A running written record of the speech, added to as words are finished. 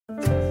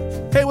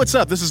Hey, what's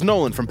up? This is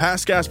Nolan from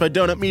Past Gas by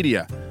Donut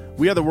Media.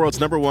 We are the world's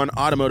 #1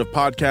 automotive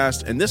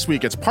podcast, and this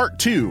week it's part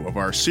 2 of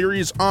our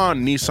series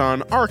on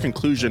Nissan, our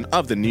conclusion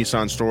of the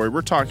Nissan story.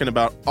 We're talking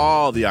about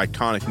all the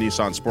iconic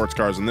Nissan sports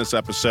cars in this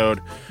episode.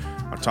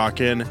 I'm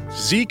talking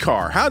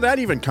Z-Car. How'd that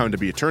even come to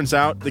be? It turns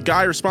out the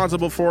guy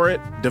responsible for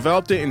it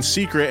developed it in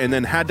secret and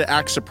then had to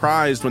act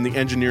surprised when the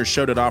engineers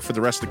showed it off for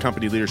the rest of the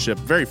company leadership.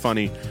 Very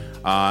funny.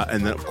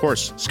 And then, of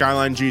course,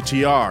 Skyline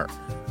GTR,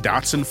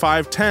 Datsun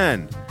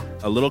 510,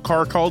 a little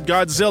car called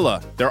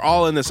Godzilla. They're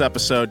all in this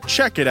episode.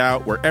 Check it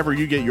out wherever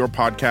you get your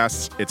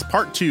podcasts. It's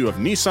part 2 of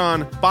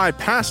Nissan by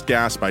Past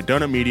Gas by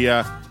Donut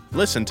Media.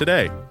 Listen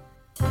today.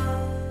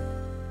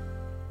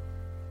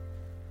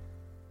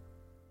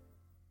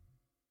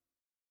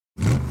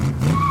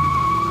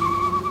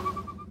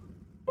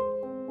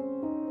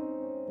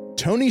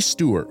 Tony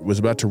Stewart was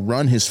about to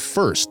run his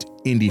first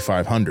Indy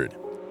 500.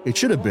 It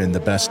should have been the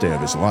best day of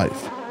his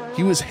life.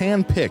 He was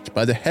handpicked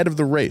by the head of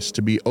the race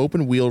to be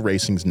open-wheel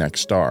racing's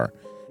next star,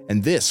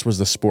 and this was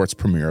the sport's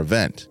premier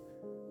event.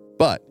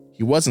 But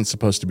he wasn't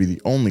supposed to be the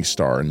only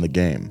star in the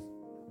game.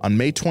 On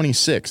May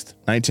 26,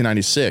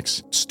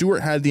 1996,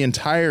 Stewart had the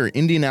entire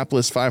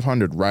Indianapolis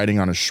 500 riding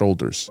on his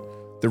shoulders.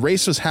 The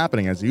race was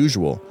happening as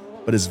usual,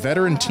 but his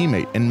veteran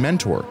teammate and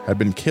mentor had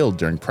been killed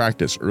during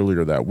practice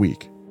earlier that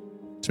week.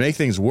 To make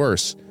things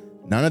worse,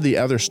 none of the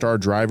other star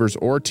drivers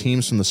or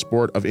teams from the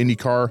sport of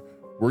IndyCar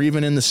were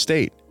even in the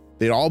state.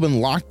 They'd all been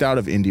locked out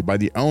of Indy by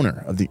the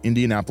owner of the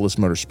Indianapolis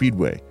Motor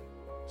Speedway.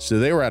 So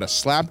they were at a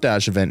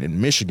slapdash event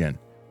in Michigan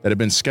that had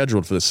been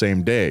scheduled for the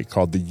same day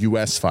called the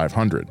US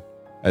 500.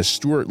 As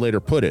Stewart later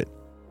put it,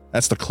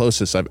 that's the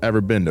closest I've ever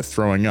been to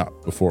throwing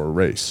up before a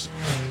race.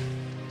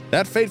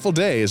 That fateful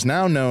day is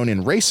now known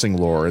in racing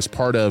lore as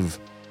part of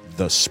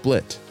the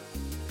split.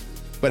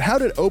 But how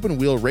did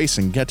open-wheel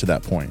racing get to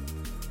that point?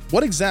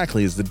 What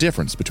exactly is the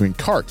difference between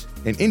kart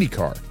and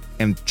IndyCar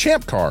and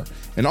ChampCar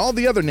and all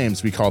the other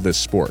names we call this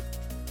sport?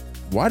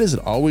 Why does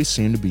it always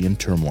seem to be in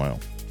turmoil?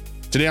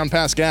 Today on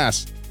Past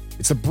Gas,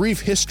 it's a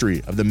brief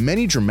history of the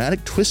many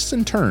dramatic twists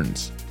and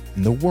turns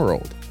in the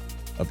world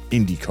of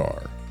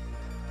IndyCar.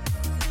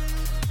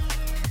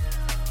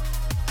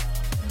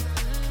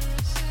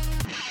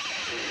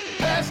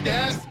 Past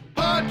Gas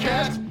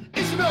Podcast.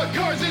 It's about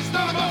cars, it's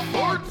not about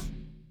sports.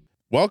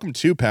 Welcome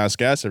to Past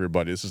Gas,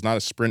 everybody. This is not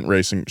a sprint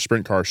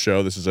car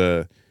show. This is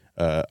a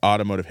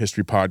automotive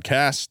history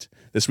podcast.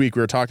 This week we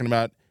were talking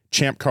about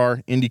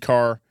ChampCar,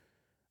 IndyCar,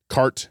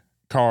 kart,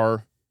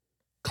 car,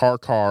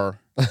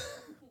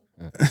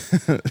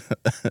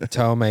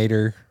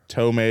 Tomater,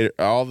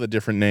 all the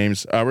different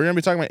names. We're going to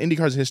be talking about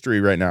IndyCar's history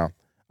right now.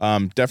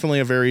 Definitely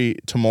a very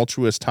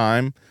tumultuous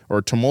time,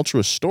 or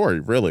tumultuous story,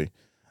 really,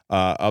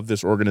 of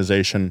this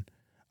organization.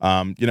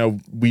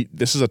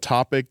 This is a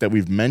topic that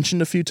we've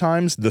mentioned a few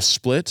times, the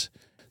split.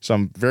 So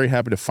I'm very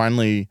happy to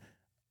finally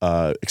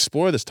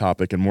explore this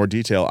topic in more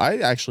detail. I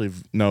actually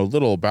know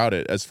little about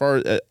it. As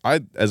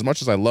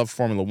much as I love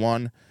Formula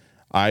One,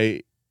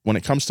 when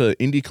it comes to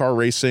IndyCar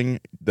racing,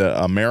 the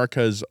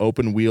America's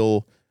open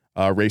wheel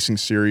racing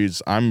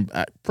series, I'm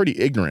pretty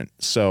ignorant.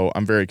 So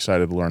I'm very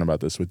excited to learn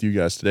about this with you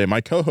guys today.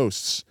 My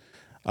co-hosts,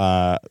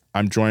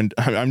 I'm joined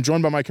by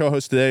my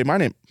co-host today. My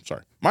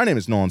name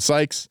is Nolan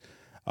Sykes.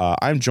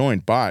 I'm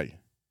joined by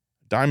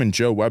Diamond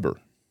Joe Weber.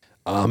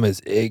 I'm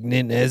as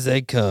ignorant as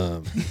they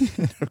come.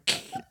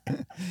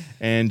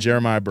 And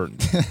Jeremiah Burton.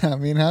 I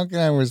mean, how can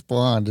I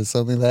respond to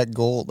something that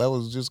gold? That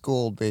was just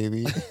gold,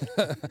 baby.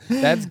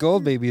 That's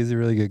gold, baby is a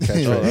really good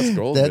catchphrase. Oh, that's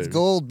gold, That's baby.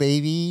 gold,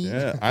 baby.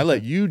 Yeah, I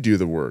let you do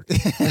the work.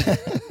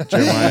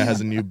 Jeremiah has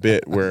a new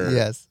bit where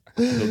Yes.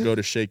 he'll go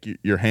to shake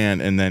your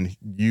hand, and then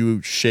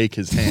you shake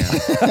his hand.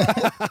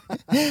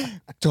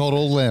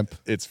 Total limp.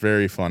 It's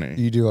very funny.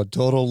 You do a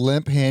total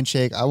limp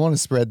handshake. I want to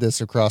spread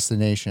this across the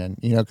nation,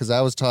 because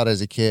I was taught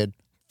as a kid,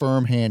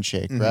 firm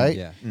handshake, right?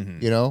 Yeah.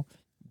 Mm-hmm.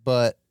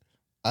 But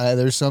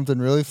there's something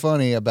really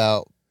funny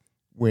about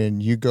when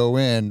you go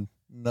in,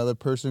 another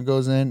person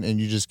goes in, and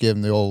you just give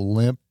them the old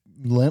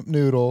limp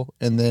noodle,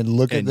 and then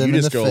look at them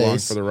in the face. And you just go along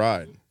for the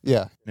ride.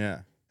 Yeah. Yeah.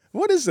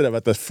 What is it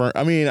about the firm?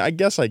 I mean, I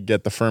guess I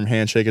get the firm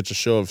handshake. It's a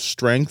show of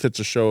strength. It's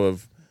a show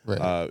of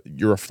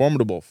you're a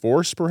formidable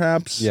force,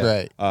 perhaps.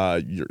 Yeah.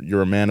 Right.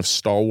 You're a man of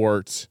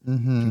stalwart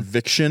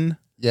conviction.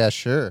 Yeah,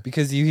 sure.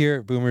 Because you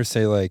hear boomers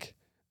say like,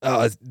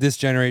 "Oh, this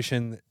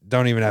generation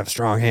don't even have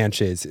strong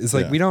handshakes." It's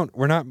like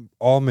we're not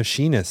all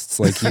machinists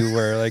like you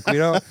were. Like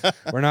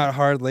we're not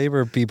hard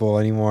labor people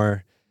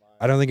anymore.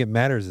 I don't think it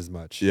matters as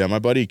much. Yeah, my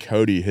buddy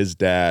Cody, his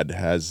dad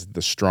has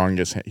the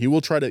strongest hand. He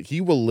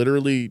will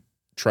literally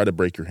try to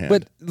break your hand.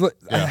 But look,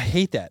 I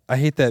hate that. I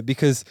hate that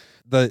because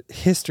the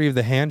history of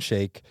the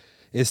handshake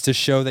is to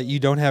show that you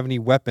don't have any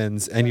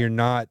weapons and you're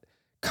not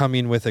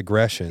coming with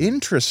aggression.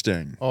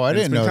 Interesting. Oh, I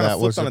didn't know that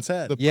was on its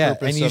head. Yeah,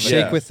 and you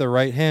shake with the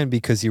right hand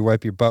because you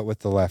wipe your butt with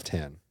the left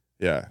hand.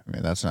 Yeah. I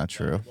mean, that's not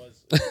true.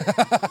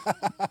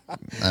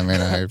 I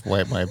mean, I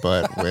wipe my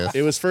butt with...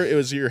 It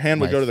was your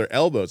hand would go to their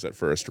elbows at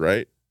first,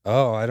 right?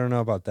 Oh, I don't know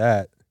about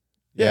that.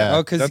 Yeah.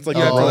 Oh, because that's like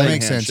you have to that like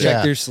makes sense. check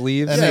Yeah. their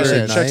sleeves. That makes for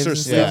sense. Checks their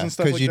knives. sleeves and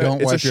stuff Because like you that.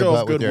 don't It's a wipe show your of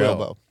butt with your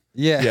goodwill. elbow.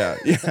 Yeah.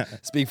 Yeah.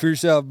 Speak for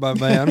yourself, my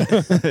man.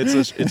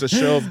 It's a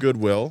show of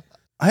goodwill.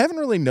 I haven't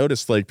really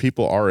noticed like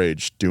people our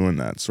age doing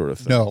that sort of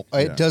thing. No, Yeah.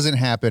 it doesn't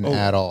happen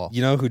at all.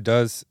 You know who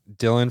does?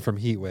 Dylan from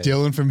Heatwave.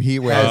 Dylan from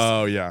Heatwave.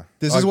 Oh yeah.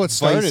 This is what Vice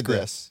started grip.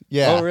 this.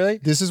 Yeah. Oh, really?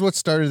 This is what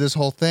started this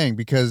whole thing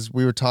because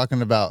we were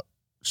talking about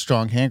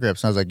strong hand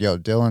grips. And I was like, yo,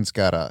 Dylan's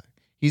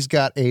he's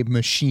got a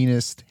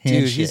machinist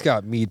handshake. Dude, he's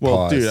got meat Well,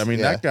 paws. dude, I mean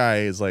Yeah. that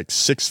guy is like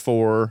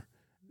 6'4",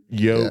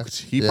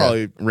 yoked. Yeah. He Yeah.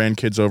 probably ran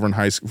kids over in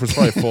high school. Was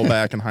probably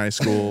fullback in high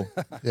school.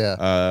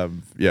 Yeah.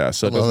 Yeah.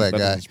 So I love that that guy.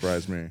 doesn't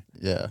surprise me.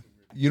 Yeah.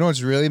 You know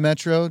what's really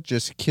Metro?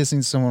 Just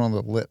kissing someone on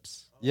the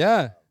lips.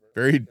 Yeah.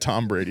 Very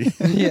Tom Brady.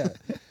 Yeah.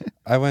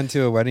 I went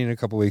to a wedding a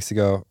couple weeks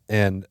ago,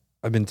 and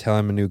I've been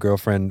telling my new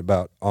girlfriend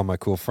about all my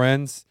cool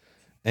friends,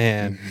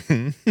 and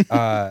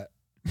I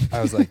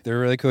was like, they're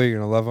really cool. You're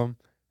going to love them.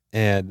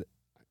 And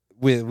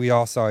we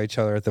all saw each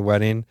other at the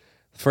wedding.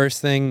 First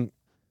thing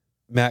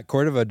Matt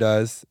Cordova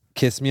does,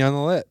 kiss me on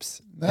the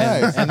lips.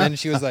 Nice. And then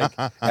she was like,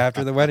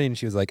 after the wedding,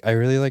 she was like, I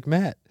really like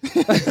Matt.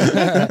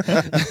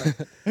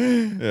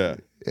 Yeah.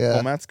 Yeah.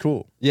 Well, Matt's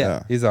cool.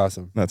 Yeah, he's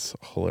awesome. That's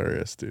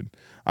hilarious, dude.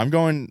 I'm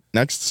going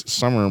next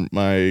summer.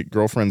 My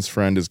girlfriend's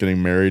friend is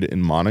getting married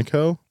in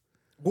Monaco.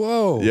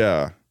 Whoa.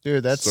 Yeah.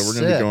 Dude, that's So we're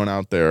going to sick. be going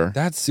out there.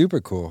 That's super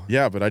cool.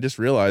 Yeah, but I just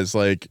realized,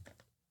 like,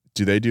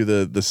 do they do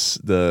the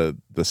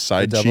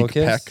side The double cheek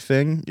kiss? peck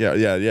thing? Yeah.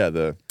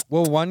 The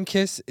Well, one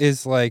kiss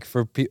is like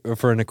for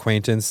an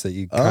acquaintance that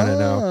you kind of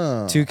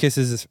know. 2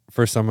 kisses is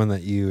for someone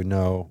that you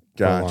know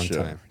for a long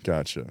time.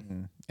 Gotcha.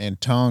 And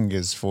tongue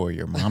is for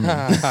your mommy.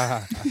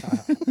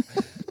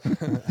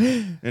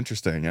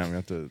 Interesting. Yeah, we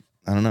have to.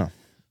 I don't know.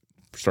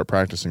 Start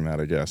practicing that,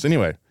 I guess.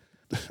 Anyway,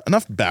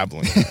 enough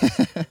babbling.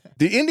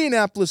 The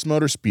Indianapolis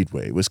Motor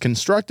Speedway was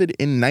constructed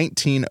in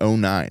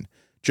 1909,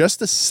 just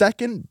the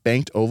second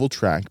banked oval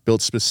track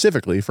built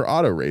specifically for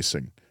auto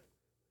racing.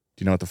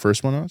 Do you know what the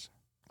first one was?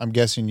 I'm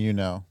guessing you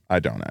know. I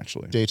don't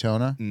actually.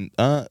 Daytona?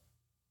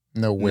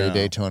 No way No.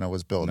 Daytona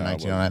was built in No,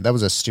 it 1909. That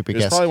was a stupid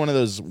It's guess. probably one of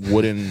those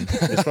wooden.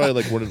 It's probably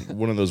like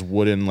one of those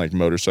wooden like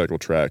motorcycle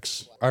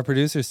tracks. Our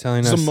producer's telling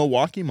It's us a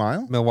Milwaukee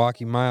Mile.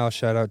 Milwaukee Mile.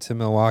 Shout out to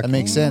Milwaukee. That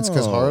makes sense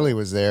because Oh. Harley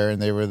was there and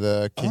they were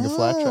the king of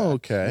flat track.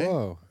 Okay,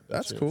 Whoa.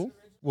 that's cool.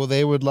 Well,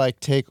 they would like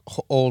take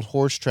old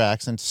horse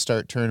tracks and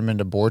start turning them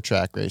into board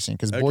track racing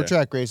because board Okay.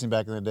 track racing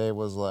back in the day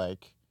was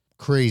like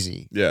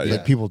crazy. Yeah, like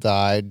yeah. people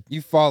died.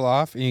 You fall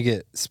off and you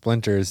get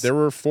splinters. There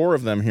were 4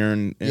 of them here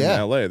in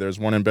Yeah. LA. There's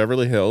one in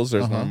Beverly Hills.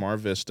 There's one Uh-huh. in Mar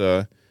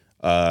Vista.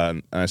 I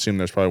assume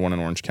there's probably one in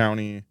Orange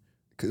County.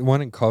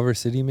 One in Culver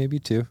City, maybe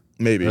too.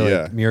 Maybe, Or, like,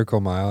 yeah.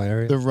 Miracle Mile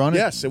area. The run,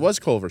 Yes, it was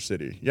Culver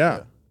City.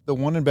 Yeah. the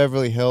one in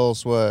Beverly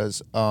Hills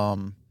was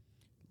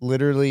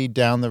literally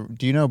down the.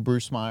 Do you know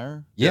Bruce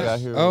Meyer? The Yeah. guy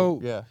who- Oh.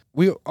 yeah.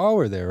 We all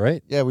were there,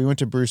 right? Yeah, we went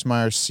to Bruce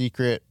Meyer's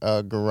secret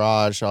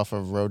garage off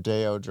of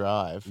Rodeo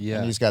Drive. Yeah.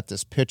 And he's got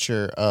this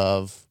picture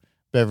of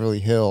Beverly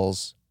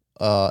Hills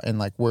and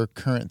like where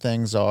current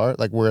things are,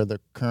 like where the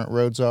current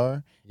roads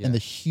are, Yeah. and the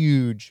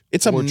huge.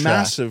 It's a board track.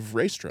 massive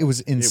racetrack. It was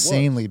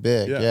insanely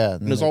big. Yeah.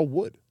 And it was all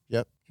wood.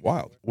 Yep.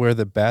 Wild. Where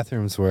the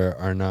bathrooms were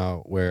are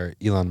now where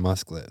Elon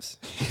Musk lives.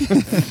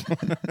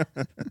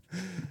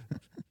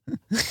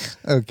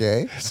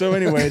 Okay. So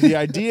anyway, the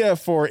idea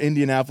for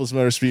Indianapolis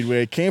Motor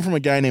Speedway came from a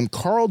guy named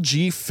Carl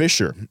G.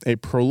 Fisher, a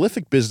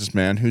prolific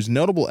businessman whose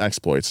notable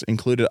exploits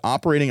included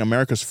operating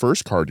America's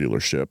first car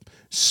dealership,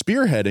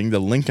 spearheading the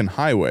Lincoln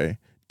Highway,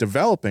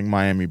 developing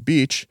Miami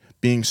Beach,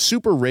 being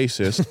super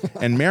racist,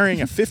 and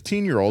marrying a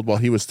 15-year-old while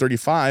he was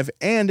 35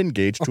 and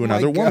engaged to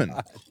another woman.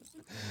 God.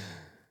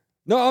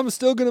 No, I'm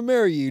still gonna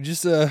marry you.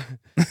 Just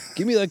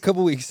give me like a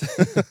couple weeks.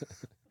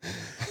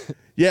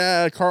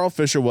 Yeah, Carl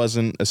Fisher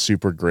wasn't a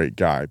super great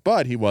guy,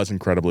 but he was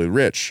incredibly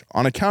rich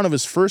on account of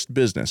his first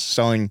business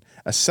selling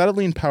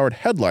acetylene-powered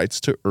headlights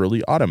to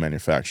early auto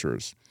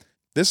manufacturers.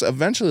 This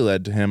eventually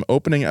led to him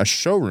opening a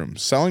showroom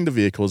selling the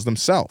vehicles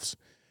themselves.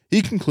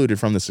 He concluded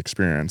from this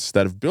experience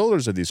that if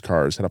builders of these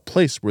cars had a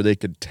place where they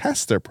could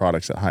test their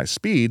products at high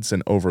speeds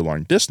and over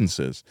long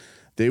distances,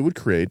 they would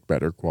create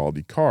better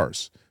quality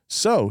cars.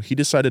 So he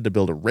decided to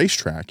build a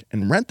racetrack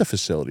and rent the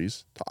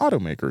facilities to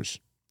automakers.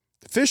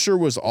 Fisher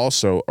was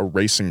also a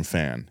racing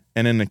fan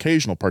and an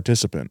occasional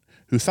participant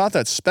who thought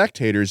that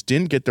spectators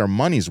didn't get their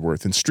money's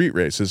worth in street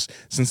races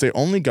since they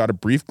only got a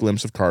brief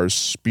glimpse of cars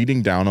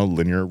speeding down a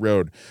linear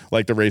road,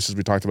 like the races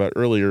we talked about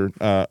earlier,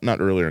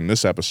 not earlier in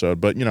this episode,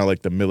 but, you know,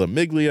 like the Mille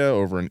Miglia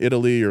over in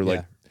Italy or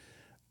like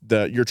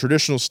your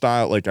traditional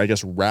style, like I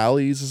guess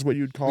rallies is what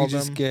you'd call You them.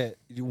 just get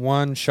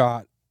one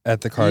shot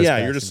at the cars.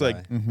 Yeah, you're just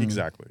like, passing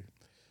exactly.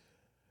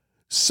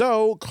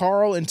 So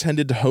Carl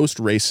intended to host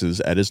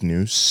races at his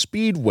new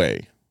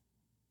speedway.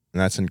 And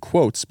that's in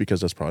quotes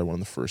because that's probably one of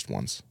the first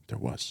ones there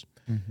was.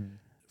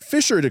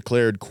 Fisher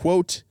declared,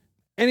 quote,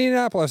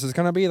 Indianapolis is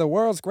going to be the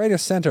world's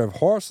greatest center of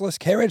horseless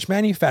carriage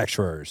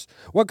manufacturers.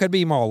 What could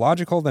be more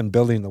logical than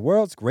building the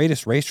world's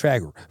greatest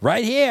racetrack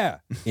right here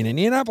in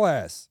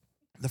Indianapolis?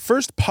 the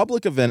first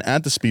public event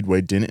at the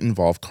speedway didn't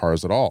involve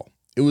cars at all.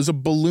 It was a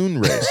balloon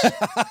race.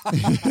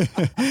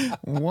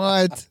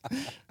 What?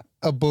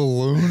 A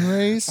balloon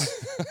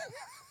race?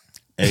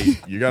 Hey,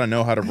 You got to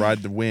know how to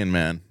ride the wind,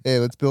 man. Hey,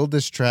 let's build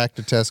this track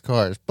to test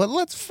cars, but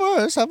let's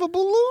first have a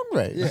balloon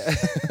race. Yeah.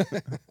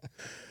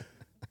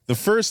 The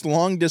first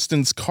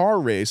long-distance car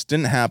race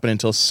didn't happen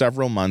until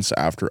several months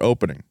after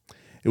opening.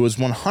 It was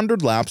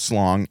 100 laps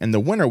long, and the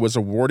winner was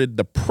awarded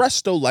the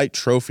Presto Light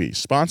Trophy,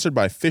 sponsored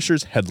by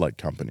Fisher's Headlight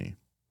Company.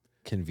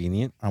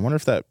 Convenient. I wonder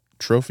if that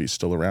trophy's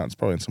still around. It's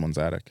probably in someone's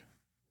attic.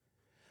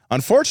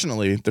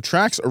 Unfortunately, the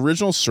track's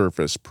original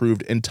surface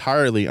proved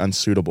entirely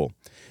unsuitable.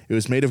 It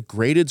was made of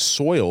graded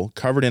soil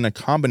covered in a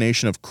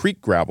combination of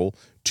creek gravel,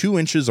 2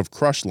 inches of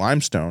crushed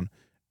limestone,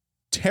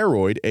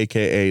 pteroid,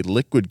 aka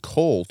liquid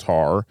coal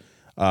tar,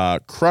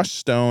 crushed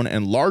stone,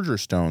 and larger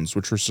stones,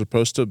 which were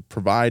supposed to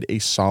provide a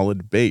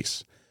solid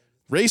base.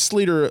 Race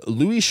leader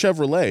Louis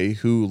Chevrolet,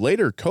 who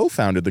later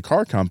co-founded the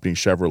car company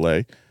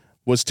Chevrolet,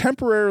 was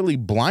temporarily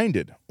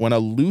blinded when a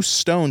loose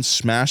stone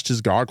smashed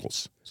his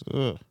goggles.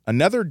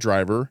 Another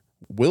driver,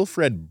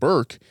 Wilfred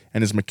Burke,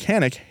 and his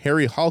mechanic,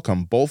 Harry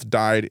Holcomb, both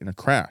died in a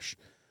crash.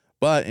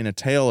 But in a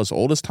tale as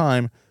old as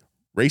time,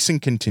 racing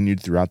continued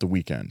throughout the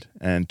weekend.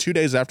 And 2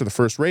 days after the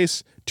first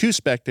race, 2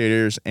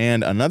 spectators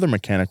and another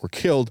mechanic were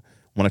killed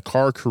when a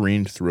car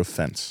careened through a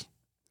fence.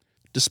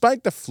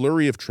 Despite the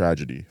flurry of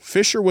tragedy,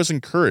 Fisher was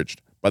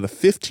encouraged by the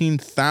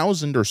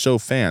 15,000 or so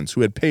fans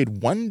who had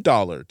paid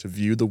 $1 to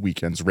view the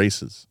weekend's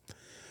races.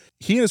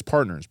 He and his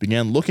partners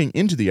began looking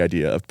into the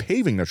idea of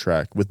paving the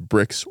track with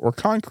bricks or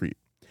concrete.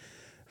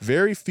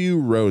 Very few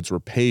roads were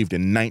paved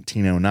in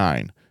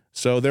 1909,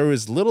 so there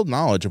was little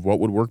knowledge of what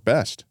would work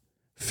best.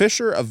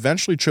 Fisher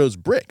eventually chose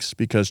bricks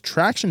because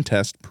traction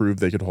tests proved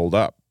they could hold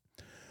up.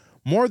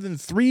 More than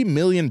 3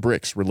 million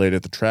bricks were laid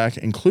at the track,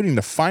 including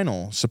the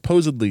final,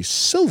 supposedly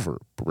silver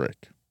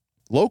brick.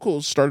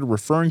 Locals started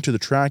referring to the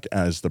track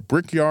as the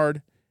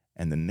Brickyard,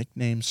 and the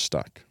nickname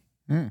stuck.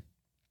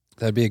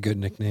 That'd be a good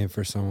nickname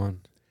for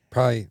someone.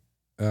 Probably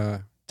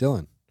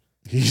Dylan.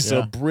 He's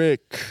a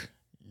brick.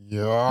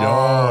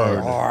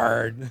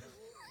 Hard.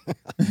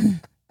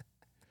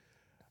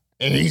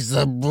 He's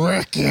a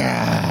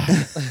brickyard.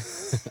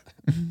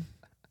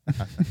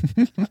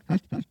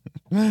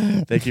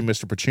 Thank you,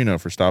 Mr.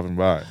 Pacino, for stopping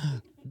by.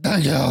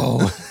 Thank you.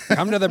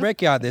 Come to the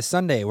Brickyard this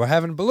Sunday. We're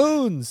having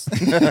balloons.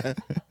 I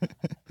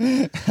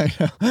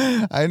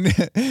know.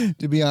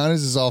 To be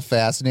honest, it's all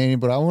fascinating,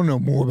 but I want to know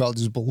more about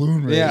this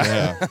balloon race.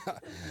 Yeah.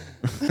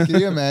 Can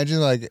you imagine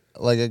like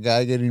a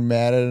guy getting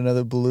mad at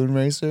another balloon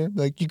racer?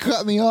 Like, you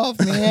cut me off,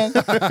 man.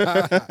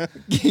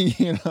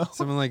 You know?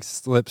 Someone like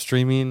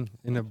slipstreaming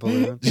in a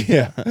balloon.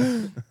 Yeah.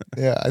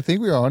 Yeah, I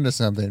think we're onto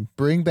something.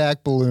 Bring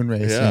back balloon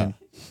racing. Yeah.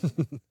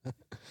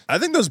 I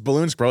think those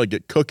balloons probably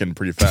get cooking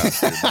pretty fast.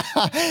 Dude.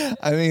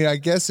 I mean, I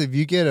guess if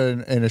you get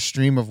in a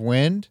stream of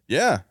wind,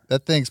 Yeah.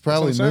 that thing's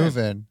probably That's what I'm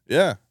moving.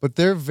 Yeah. But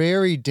they're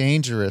very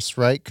dangerous,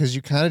 right? Because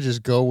you kind of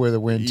just go where the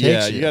wind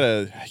takes you.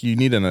 You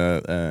need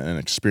an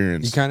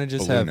experienced You kind of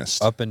just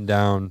balloonist. have up and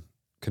down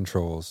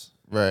controls.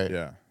 Right.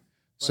 Yeah.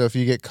 So if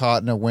you get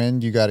caught in a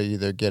wind, you got to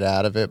either get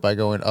out of it by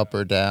going up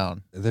or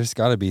down. There's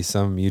got to be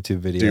some YouTube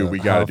video. Dude, we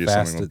of gotta how do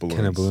fast something with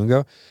can a balloons. balloon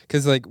go?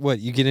 Because like what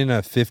you get in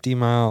a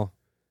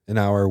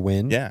 50-mile-an-hour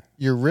wind. Yeah.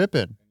 You're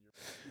ripping.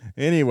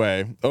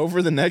 Anyway,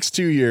 over the next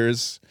 2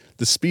 years,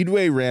 the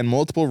Speedway ran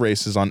multiple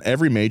races on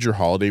every major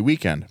holiday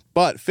weekend.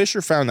 But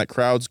Fisher found that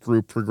crowds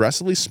grew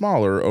progressively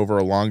smaller over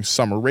a long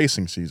summer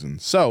racing season.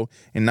 So,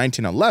 in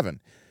 1911,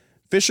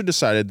 Fisher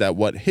decided that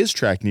what his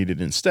track needed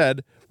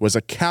instead was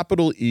a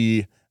capital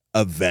E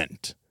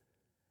event.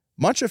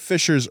 Much of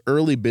Fisher's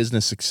early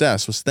business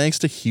success was thanks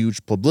to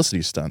huge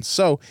publicity stunts,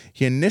 so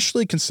he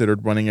initially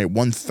considered running a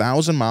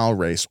 1,000-mile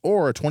race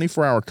or a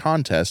 24-hour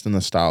contest in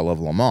the style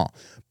of Le Mans,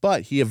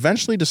 but he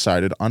eventually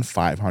decided on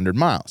 500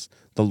 miles,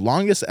 the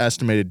longest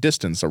estimated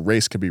distance a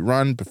race could be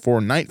run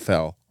before night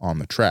fell on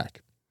the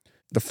track.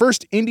 The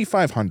first Indy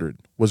 500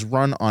 was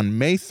run on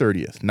May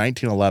 30th,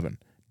 1911,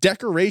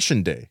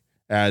 Decoration Day,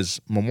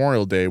 as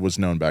Memorial Day was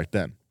known back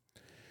then.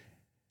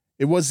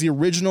 It was the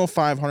original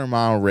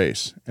 500-mile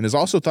race and is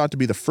also thought to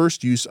be the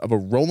first use of a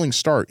rolling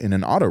start in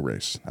an auto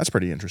race. That's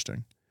pretty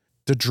interesting.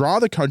 To draw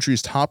the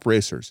country's top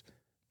racers,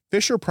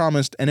 Fisher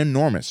promised an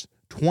enormous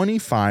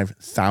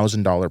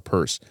 $25,000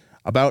 purse,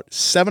 about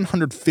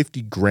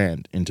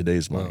 $750,000 in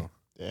today's money. Whoa.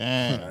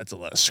 Damn. That's a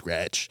lot of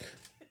scratch.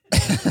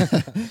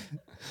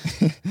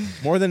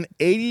 More than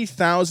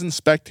 80,000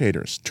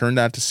 spectators turned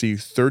out to see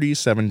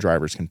 37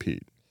 drivers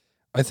compete.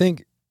 I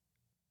think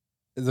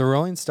the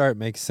rolling start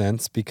makes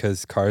sense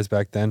because cars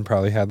back then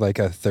probably had like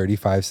a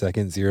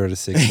 35-second 0 to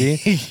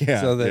 60.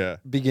 Yeah, So the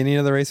beginning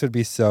of the race would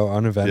be so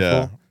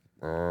uneventful.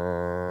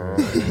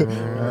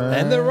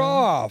 And they're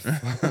off.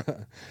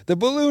 The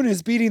balloon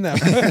is beating them.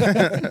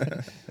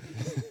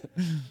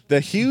 The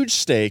huge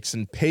stakes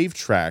and paved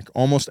track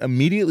almost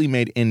immediately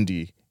made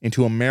Indy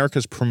into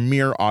America's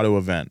premier auto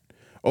event.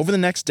 Over the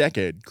next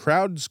decade,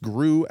 crowds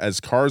grew as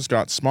cars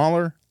got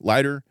smaller,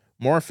 lighter,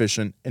 more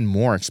efficient, and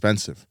more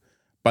expensive.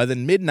 By the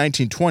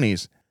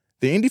mid-1920s,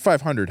 the Indy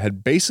 500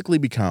 had basically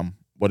become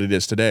what it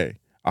is today,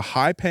 a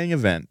high-paying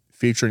event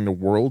featuring the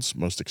world's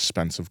most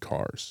expensive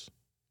cars.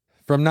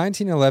 From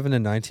 1911 to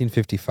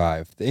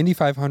 1955, the Indy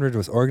 500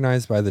 was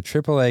organized by the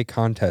AAA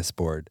Contest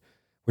Board,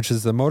 which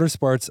is the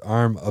motorsports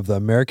arm of the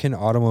American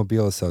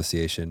Automobile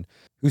Association,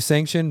 who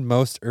sanctioned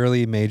most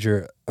early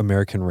major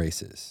American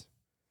races.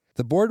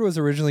 The board was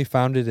originally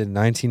founded in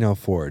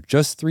 1904,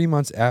 just 3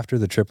 months after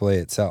the AAA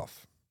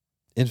itself.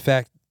 In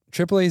fact,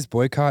 AAA's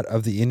boycott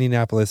of the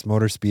Indianapolis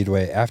Motor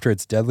Speedway after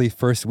its deadly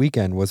first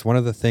weekend was one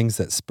of the things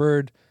that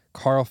spurred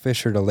Carl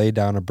Fisher to lay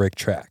down a brick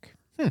track.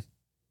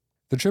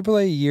 The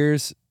AAA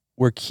years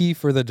were key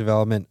for the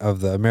development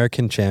of the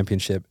American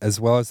Championship as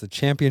well as the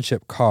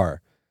Championship Car,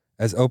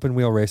 as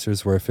open-wheel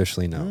racers were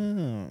officially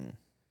known.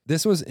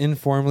 This was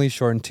informally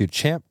shortened to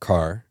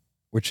ChampCar,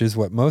 which is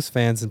what most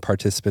fans and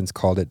participants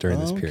called it during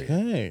this period.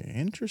 Okay,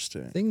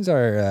 interesting. Things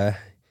are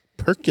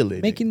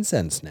Percolating. making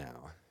sense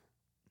now.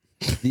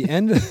 The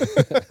end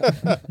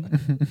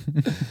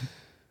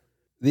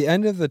The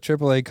end of the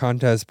AAA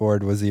Contest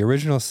Board was the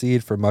original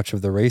seed for much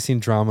of the racing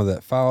drama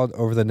that followed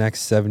over the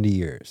next 70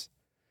 years.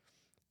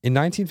 In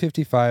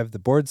 1955, the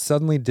board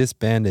suddenly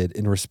disbanded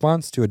in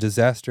response to a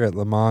disaster at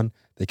Le Mans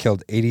that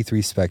killed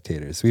 83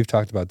 spectators. We've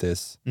talked about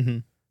this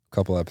a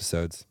couple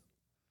episodes.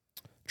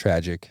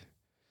 Tragic.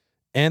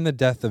 And the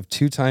death of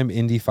two-time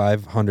Indy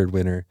 500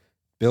 winner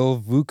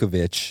Bill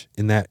Vukovich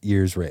in that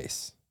year's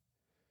race.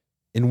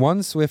 In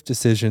one swift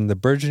decision, the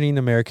burgeoning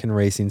American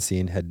racing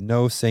scene had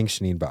no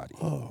sanctioning body.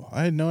 Oh,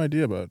 I had no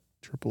idea about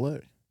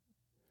AAA.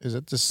 Is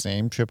it the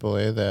same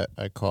AAA that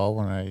I call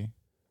when I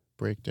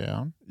break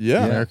down?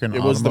 Yeah, American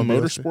it was the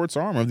Automobile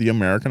motorsports arm of the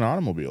American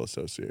Automobile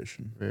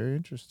Association. Very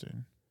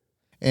interesting.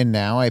 And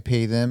now I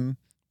pay them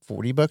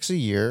 $40 a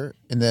year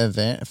in the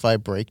event if I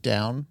break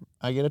down,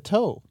 I get a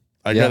tow.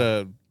 I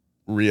gotta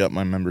re-up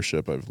my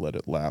membership. I've let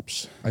it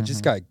lapse. I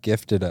just got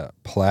gifted a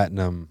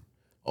platinum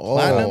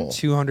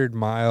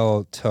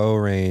 200-mile tow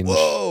range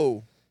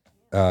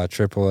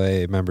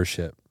AAA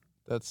membership.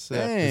 That's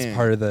sick. It's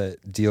part of the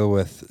deal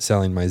with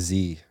selling my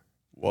Z.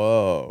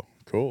 Whoa,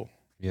 cool.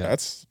 Yeah.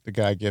 That's The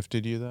guy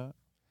gifted you that?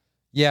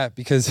 Yeah,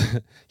 because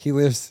he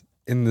lives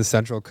in the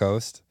Central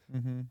Coast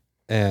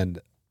and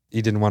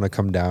he didn't want to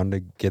come down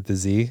to get the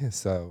Z.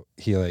 So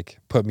he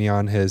put me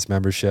on his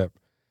membership,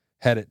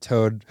 had it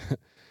towed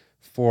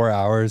 4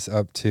 hours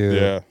up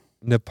to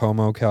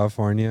Nipomo,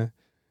 California.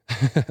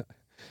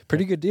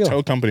 Pretty good deal.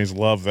 tow companies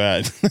love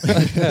that.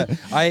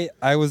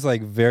 I was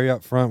very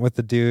upfront with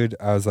the dude.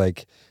 I was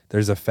like,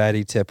 there's a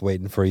fatty tip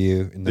waiting for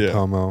you in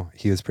Nipomo.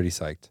 He was pretty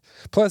psyched.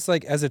 Plus,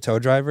 as a tow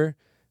driver,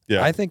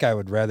 I think I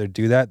would rather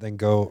do that than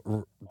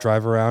go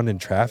drive around in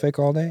traffic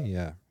all day.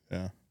 Yeah.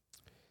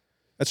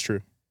 That's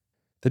true.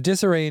 The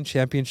disarray in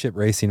championship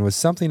racing was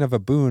something of a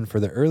boon for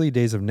the early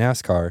days of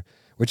NASCAR,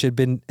 which had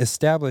been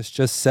established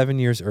just 7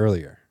 years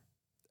earlier.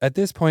 At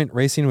this point,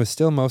 racing was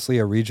still mostly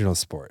a regional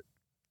sport.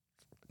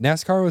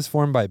 NASCAR was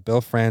formed by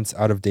Bill France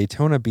out of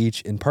Daytona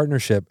Beach in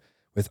partnership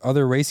with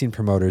other racing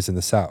promoters in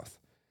the South,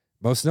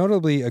 most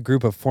notably a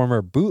group of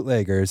former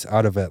bootleggers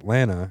out of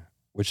Atlanta,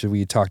 which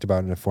we talked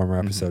about in a former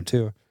episode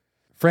too.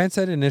 France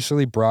had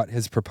initially brought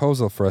his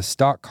proposal for a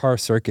stock car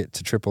circuit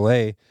to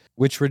AAA,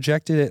 which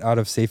rejected it out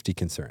of safety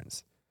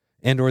concerns,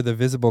 and or the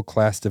visible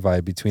class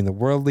divide between the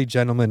worldly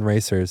gentleman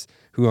racers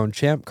who owned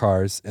champ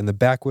cars and the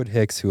backwood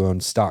hicks who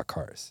owned stock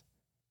cars.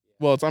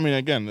 Well, it's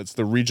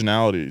the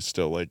regionality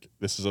still.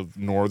 This is a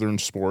northern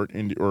sport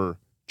or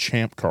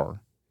champ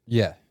car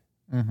Yeah.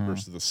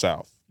 versus the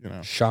South.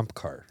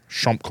 ChampCar.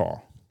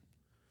 ChampCar.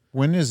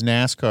 When is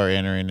NASCAR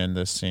entering in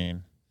this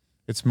scene?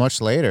 It's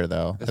much later,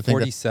 though. I think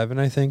 47,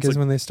 I think, is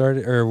when they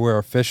started, or were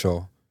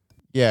official.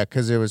 Yeah,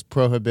 because it was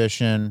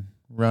prohibition,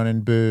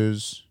 running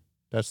booze.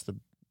 That's the,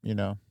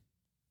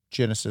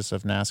 genesis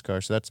of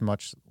NASCAR. So that's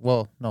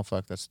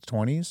that's the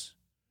 20s?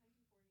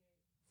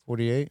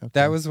 48? Okay.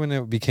 That was when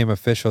it became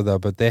official, though,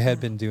 but they had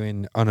been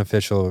doing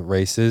unofficial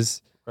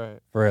races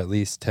for at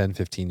least 10,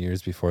 15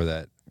 years before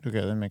that.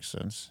 Okay, that makes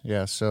sense.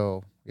 Yeah,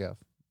 so,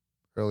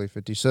 early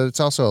 50s. So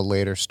it's also a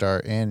later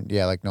start. And,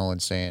 like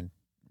Nolan's saying,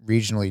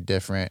 regionally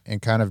different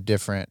and kind of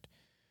different.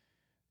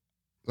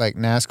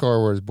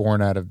 NASCAR was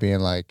born out of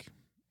being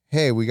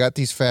hey, we got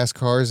these fast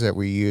cars that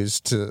we use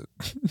to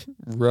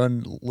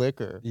run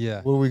liquor.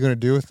 Yeah. What are we going to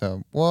do with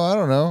them? Well, I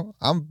don't know.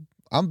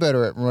 I'm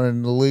better at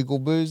running illegal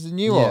booze than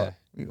you are.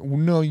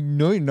 No,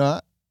 you're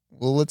not.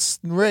 Well, let's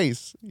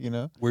race,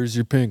 Where's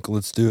your pink?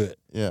 Let's do it.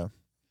 Yeah.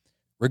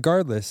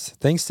 Regardless,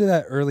 thanks to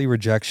that early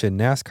rejection,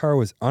 NASCAR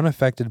was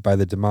unaffected by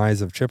the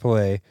demise of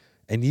AAA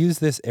and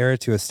used this era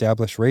to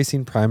establish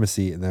racing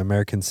primacy in the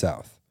American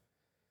South,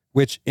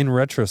 which, in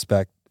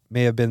retrospect,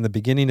 may have been the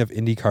beginning of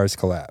IndyCar's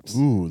collapse.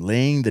 Ooh,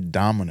 laying the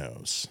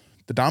dominoes.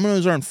 The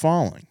dominoes aren't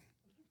falling,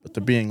 but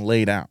they're being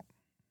laid out.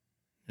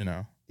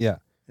 Yeah.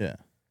 Yeah.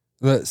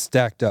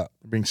 Stacked up.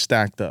 They're being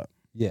stacked up.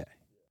 Yeah.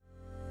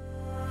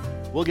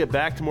 We'll get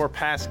back to more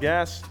Past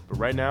Gas, but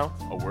right now,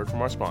 a word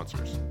from our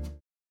sponsors.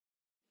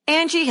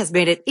 Angie has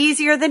made it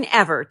easier than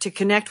ever to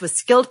connect with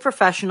skilled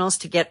professionals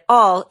to get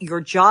all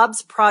your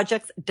jobs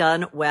projects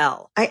done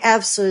well. I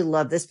absolutely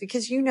love this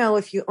because,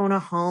 if you own a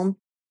home,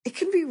 it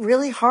can be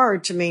really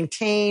hard to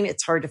maintain.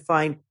 It's hard to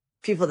find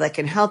People that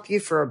can help you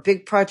for a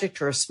big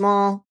project or a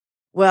small.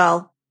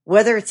 Well,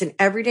 whether it's in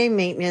everyday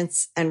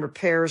maintenance and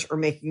repairs or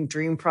making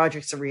dream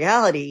projects a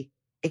reality,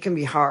 it can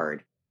be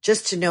hard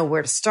just to know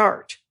where to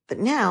start. But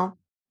now,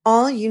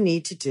 all you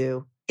need to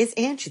do is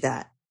Angie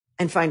that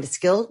and find a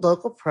skilled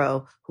local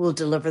pro who will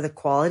deliver the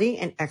quality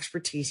and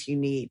expertise you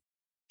need.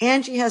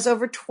 Angie has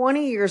over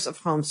 20 years of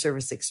home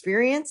service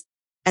experience,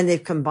 and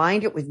they've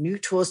combined it with new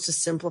tools to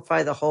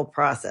simplify the whole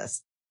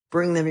process.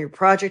 Bring them your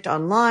project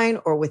online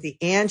or with the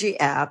Angie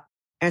app,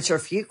 answer a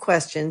few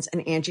questions,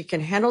 and Angie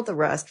can handle the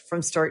rest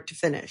from start to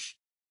finish.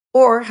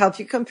 Or help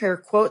you compare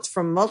quotes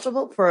from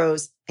multiple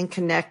pros and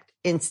connect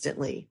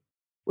instantly,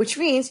 which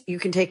means you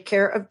can take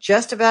care of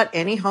just about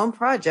any home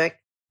project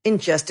in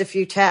just a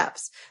few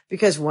taps.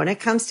 Because when it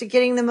comes to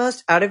getting the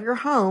most out of your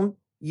home,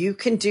 you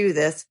can do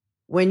this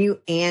when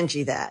you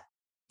Angie that.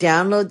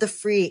 Download the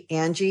free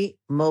Angie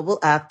mobile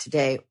app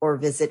today or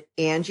visit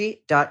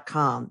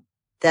Angie.com.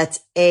 That's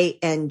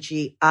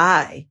ANGI.com.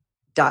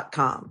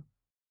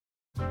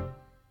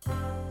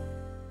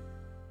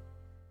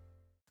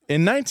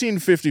 In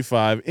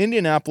 1955,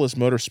 Indianapolis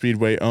Motor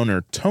Speedway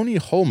owner Tony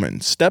Holman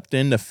stepped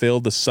in to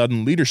fill the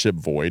sudden leadership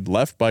void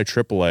left by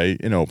AAA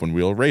in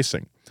open-wheel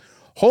racing.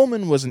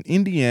 Holman was an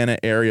Indiana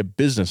area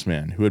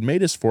businessman who had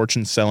made his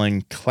fortune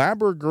selling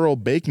Clabber Girl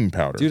baking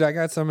powder. Dude, I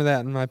got some of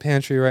that in my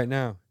pantry right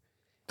now.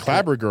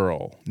 Clabber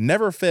Girl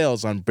never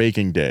fails on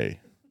baking day.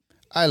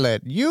 I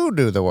let you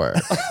do the work.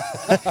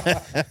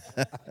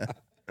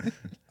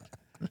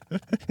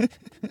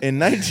 In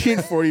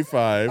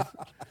 1945,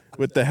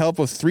 with the help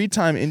of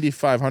three-time Indy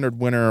 500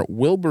 winner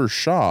Wilbur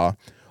Shaw,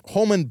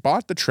 Holman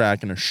bought the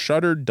track in a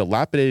shuttered,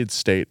 dilapidated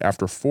state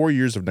after 4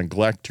 years of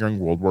neglect during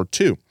World War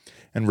II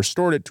and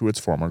restored it to its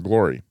former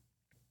glory.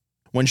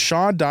 When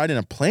Shaw died in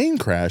a plane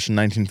crash in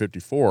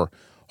 1954,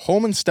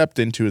 Holman stepped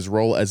into his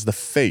role as the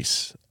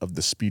face of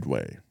the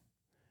speedway.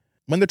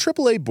 When the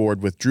AAA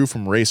board withdrew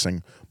from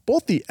racing,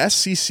 both the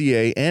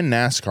SCCA and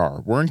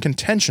NASCAR were in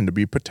contention to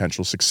be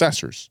potential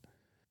successors.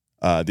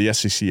 The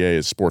SCCA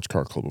is Sports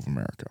Car Club of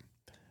America.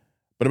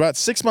 But about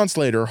 6 months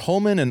later,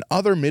 Holman and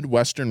other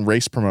Midwestern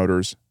race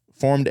promoters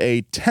formed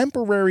a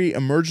temporary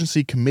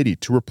emergency committee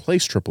to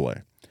replace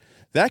AAA.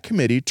 That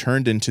committee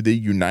turned into the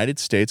United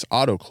States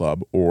Auto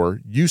Club, or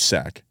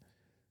USAC,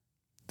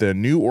 the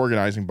new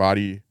organizing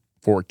body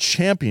for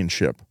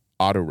championship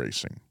auto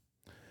racing.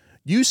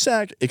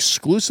 USAC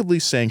exclusively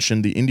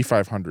sanctioned the Indy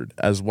 500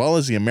 as well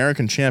as the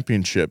American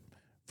Championship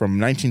from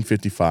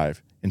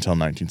 1955 until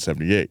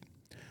 1978.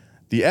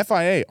 The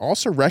FIA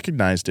also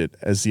recognized it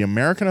as the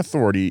American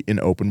authority in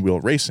open-wheel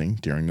racing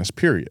during this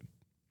period.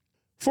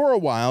 For a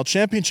while,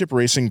 championship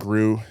racing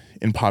grew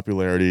in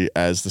popularity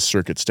as the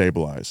circuit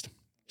stabilized.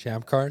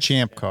 ChampCar?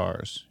 Champ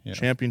cars. Yeah.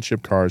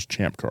 Championship cars,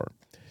 ChampCar.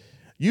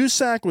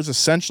 USAC was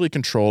essentially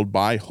controlled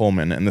by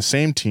Holman and the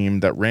same team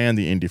that ran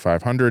the Indy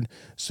 500,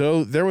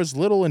 so there was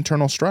little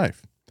internal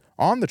strife.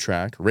 On the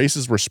track,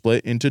 races were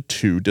split into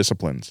two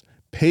disciplines,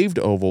 paved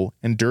oval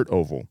and dirt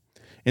oval.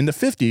 In the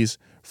 50s,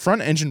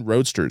 front-engine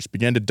roadsters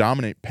began to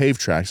dominate paved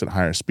tracks at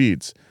higher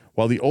speeds,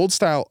 while the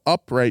old-style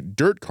upright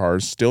dirt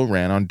cars still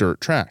ran on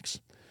dirt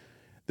tracks.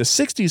 The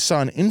 60s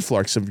saw an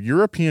influx of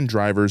European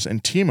drivers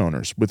and team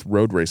owners with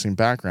road racing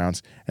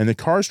backgrounds, and the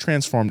cars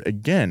transformed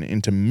again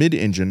into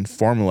mid-engine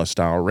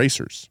Formula-style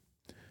racers.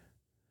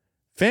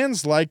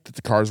 Fans liked that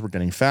the cars were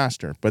getting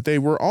faster, but they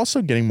were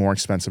also getting more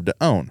expensive to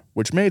own,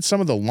 which made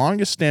some of the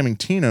longest-standing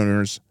team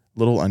owners a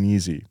little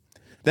uneasy.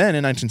 Then,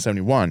 in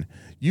 1971,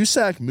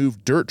 USAC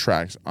moved dirt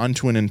tracks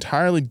onto an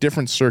entirely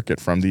different circuit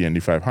from the Indy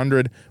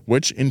 500,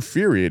 which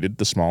infuriated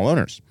the small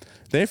owners.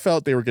 They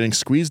felt they were getting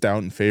squeezed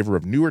out in favor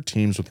of newer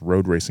teams with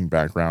road racing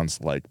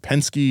backgrounds like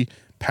Penske,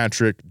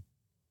 Patrick,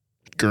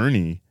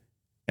 Gurney,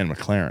 and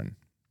McLaren.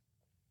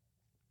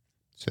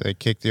 So they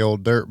kicked the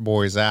old dirt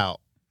boys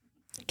out.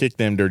 Kick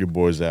them dirty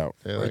boys out.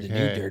 They're Or like, the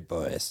hey. new dirt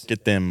boys.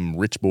 Get them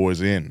rich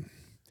boys in.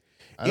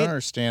 I don't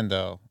understand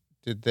though.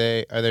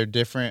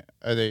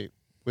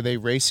 Were they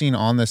racing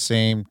on the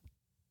same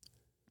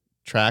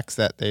tracks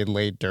that they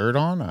laid dirt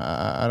on?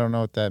 I don't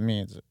know what that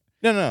means.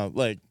 No,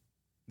 like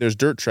there's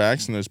dirt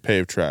tracks and there's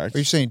paved tracks. Are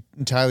you saying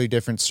entirely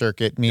different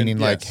circuit, meaning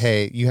Yes. like,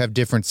 hey, you have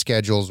different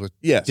schedules with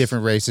Yes.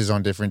 different races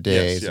on different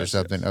days or yes,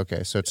 something? yes.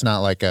 Okay, so it's not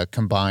like a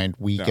combined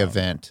week No.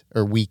 event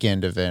or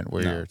weekend event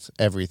where it's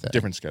everything.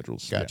 Different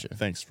schedules. Gotcha. Yeah,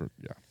 thanks for,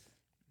 yeah.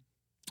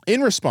 In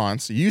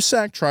response,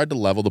 USAC tried to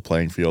level the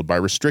playing field by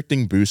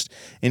restricting boost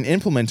and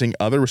implementing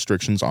other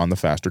restrictions on the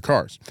faster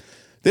cars.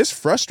 This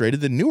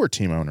frustrated the newer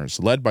team owners,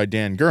 led by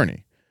Dan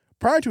Gurney.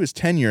 Prior to his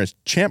tenure as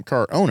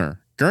ChampCar owner,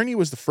 Gurney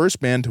was the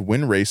first man to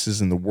win races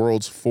in the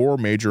world's four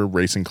major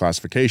racing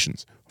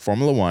classifications: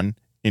 Formula One,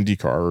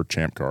 IndyCar or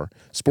ChampCar,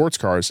 sports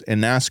cars,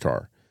 and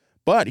NASCAR.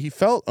 But he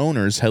felt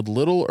owners had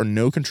little or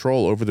no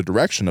control over the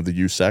direction of the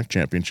USAC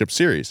Championship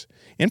Series.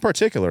 In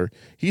particular,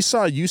 he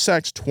saw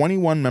USAC's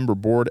 21-member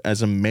board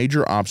as a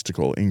major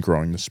obstacle in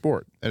growing the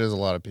sport. That is a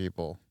lot of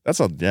people. It's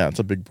a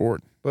big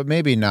board. But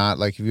maybe not.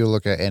 Like if you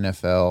look at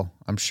NFL,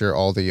 I'm sure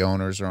all the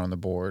owners are on the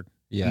board.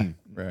 Yeah.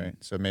 Right.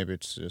 So maybe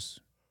it's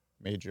just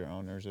major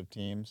owners of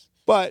teams.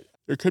 But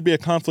there could be a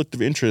conflict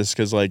of interest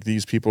because, like,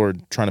 these people are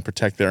trying to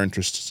protect their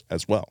interests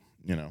as well,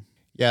 you know?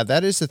 Yeah,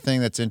 that is the thing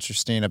that's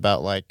interesting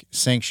about, like,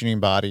 sanctioning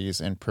bodies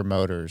and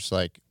promoters.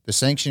 Like, the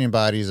sanctioning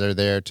bodies are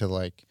there to,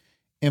 like,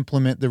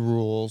 implement the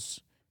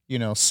rules, you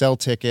know, sell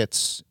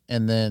tickets,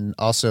 and then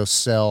also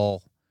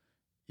sell,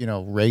 you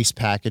know, race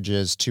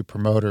packages to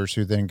promoters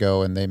who then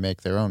go and they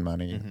make their own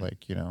money,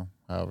 like, you know,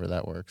 however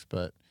that works.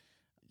 But,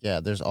 yeah,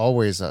 there's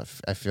always, I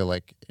feel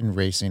like, in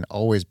racing,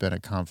 always been a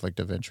conflict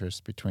of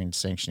interest between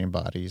sanctioning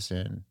bodies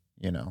and,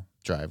 you know,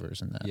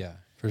 drivers and that. Yeah,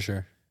 for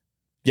sure.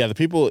 Yeah, the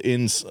people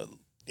in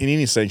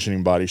any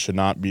sanctioning body should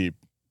not be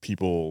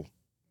people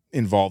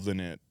involved in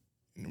it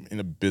in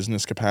a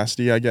business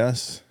capacity, I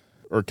guess,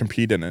 or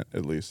compete in it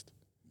at least.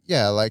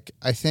 Yeah, like,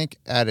 I think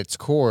at its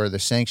core, the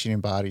sanctioning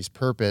body's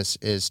purpose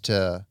is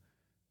to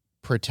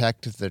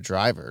protect the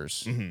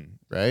drivers,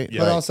 right? Yeah.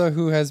 But Like- also,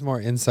 who has more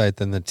insight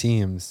than the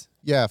teams?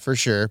 Yeah, for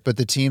sure. But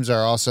the teams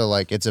are also,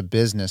 like, it's a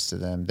business to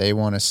them. They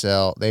want to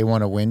sell, they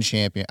want to win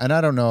champion. And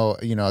I don't know,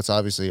 you know, it's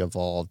obviously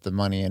evolved, the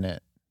money in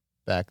it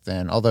back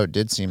then, although it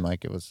did seem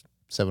like it was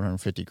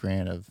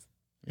 $750,000 of,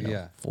 you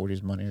know,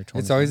 40s money or 20s.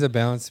 It's always a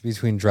balance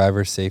between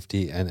driver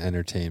safety and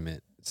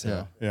entertainment.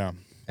 So Yeah.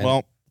 And-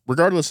 Well,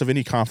 regardless of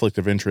any conflict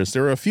of interest,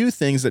 there were a few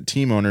things that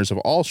team owners of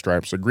all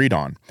stripes agreed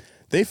on.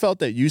 They felt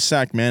that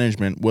USAC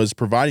management was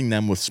providing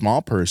them with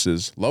small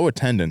purses, low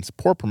attendance,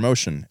 poor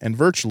promotion, and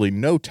virtually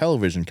no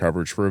television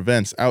coverage for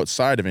events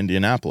outside of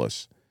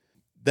Indianapolis.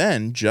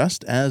 Then,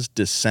 just as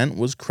dissent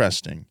was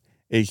cresting,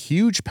 a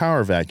huge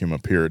power vacuum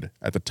appeared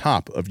at the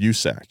top of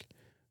USAC.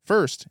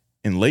 First,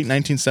 in late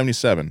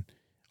 1977,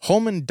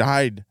 Holman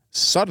died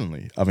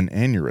suddenly of an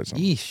aneurysm.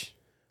 Yeesh.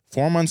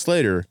 4 months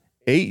later,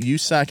 8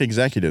 USAC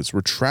executives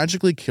were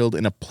tragically killed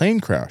in a plane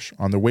crash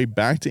on their way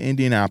back to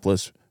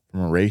Indianapolis from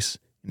a race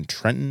in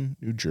Trenton,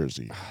 New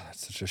Jersey.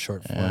 That's such a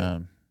short flight. Yeah.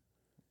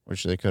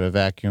 Wish they could have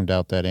vacuumed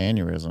out that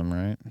aneurysm,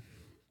 right?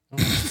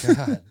 Oh my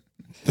God.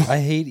 I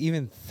hate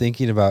even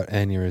thinking about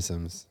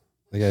aneurysms.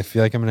 Like, I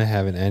feel like I'm going to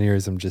have an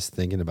aneurysm just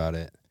thinking about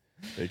it.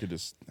 They could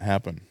just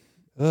happen.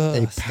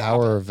 Ugh, A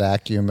power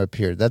vacuum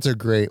appeared. That's a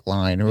great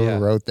line. Whoever Yeah.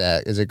 wrote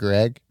that? Is it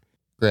Greg?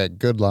 Greg,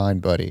 good line,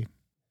 buddy.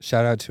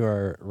 Shout out to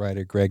our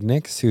writer, Greg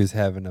Nix, who's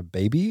having a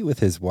baby with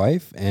his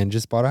wife and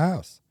just bought a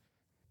house.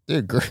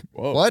 Dude,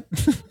 Whoa. what?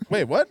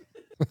 Wait, what?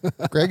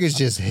 Greg is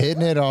just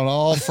hitting it on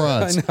all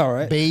fronts. I know,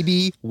 right?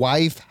 Baby,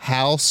 wife,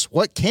 house.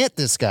 What can't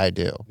this guy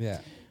do? Yeah.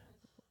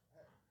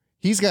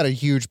 He's got a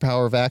huge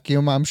power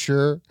vacuum, I'm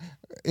sure,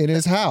 in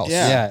his house.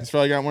 Yeah. He's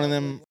probably got one of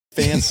them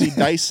fancy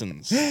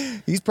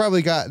Dysons. He's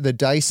probably got the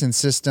Dyson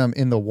system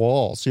in the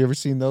walls. You ever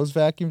seen those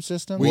vacuum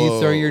systems? Will you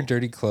throw Whoa. your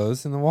dirty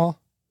clothes in the wall?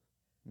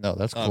 No,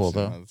 that's cool,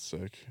 though. That's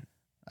sick.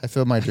 I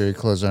feel my dirty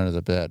clothes under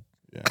the bed.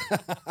 Yeah.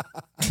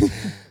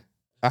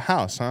 A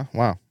house, huh?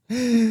 Wow.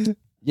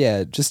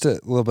 Yeah, just a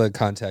little bit of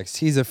context.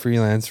 He's a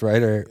freelance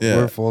writer. Yeah.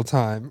 We're full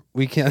time.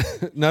 We can't.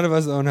 None of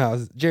us own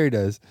houses. Jerry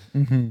does,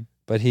 Mm-hmm.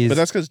 but he's But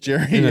that's because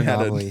Jerry an had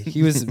anomaly. an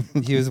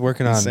He was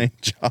working on insane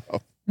job.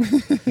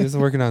 he was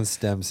working on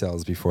stem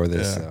cells before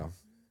this. Yeah. So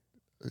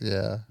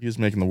Yeah. He was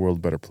making the world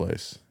a better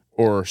place.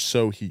 Or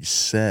so he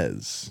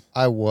says.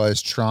 I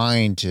was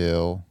trying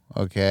to,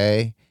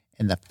 okay?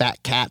 And the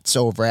fat cats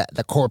over at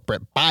the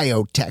corporate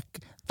biotech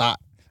thought,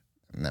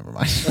 never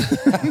mind.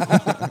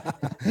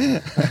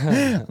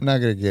 I'm not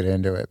going to get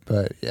into it,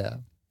 but yeah.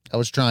 I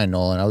was trying,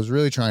 Nolan. I was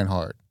really trying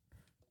hard.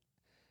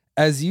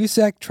 as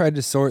USAC tried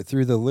to sort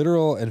through the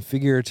literal and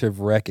figurative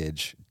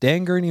wreckage,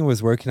 Dan Gurney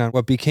was working on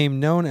what became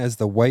known as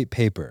the White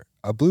Paper,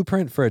 a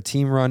blueprint for a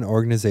team-run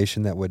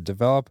organization that would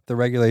develop the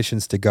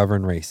regulations to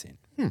govern racing.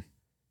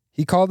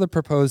 He called the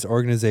proposed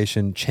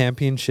organization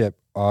Championship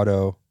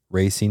Auto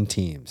Racing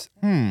Teams.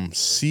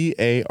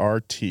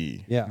 CART.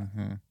 Yeah.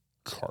 Mm-hmm.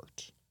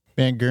 Cart.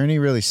 Man, Gurney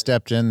really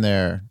stepped in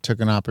there, took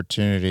an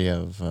opportunity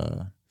of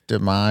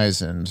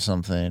demise and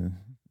something.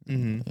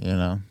 Mm-hmm. You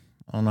know,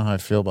 I don't know how I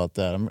feel about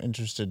that. I'm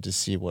interested to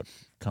see what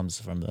comes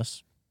from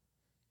this.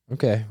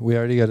 Okay, we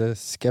already got a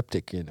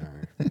skeptic in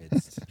our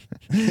midst.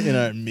 In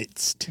our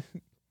midst.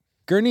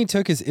 Gurney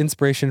took his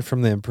inspiration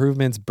from the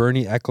improvements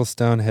Bernie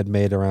Ecclestone had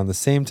made around the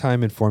same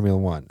time in Formula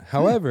One.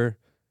 However,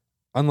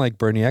 unlike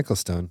Bernie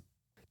Ecclestone,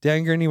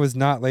 Dan Gurney was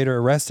not later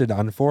arrested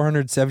on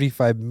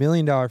 $475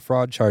 million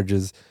fraud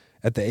charges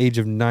at the age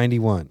of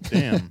 91.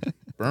 Damn.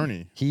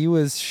 Bernie. He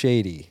was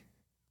shady.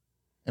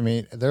 I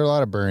mean, there are a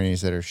lot of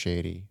Bernies that are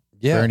shady.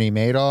 Yeah. Bernie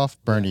Madoff,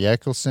 Bernie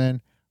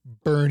Ecclestone,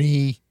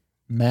 Bernie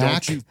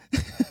Mac. Don't you?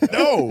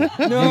 No.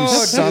 No, You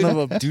son dude.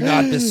 of a. Do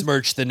not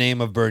besmirch the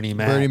name of Bernie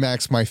Mac. Bernie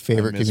Mac's my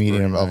favorite I miss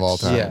comedian Bernie of all Mac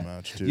so time. Yeah.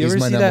 much, dude. You ever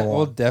He's my see that number one.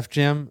 old Def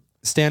Jam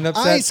stand-up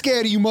set? I ain't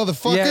scared of you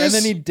motherfuckers. Yeah, and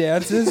then he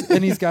dances,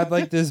 and he's got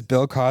like this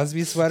Bill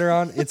Cosby sweater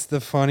on. It's the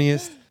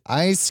funniest.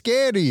 I ain't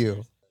scared of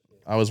you.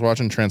 I was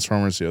watching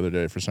Transformers the other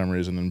day for some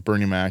reason, and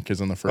Bernie Mac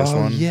is in the first Oh,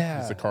 one. yeah.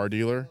 He's the car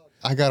dealer.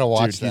 I gotta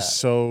watch Dude, that.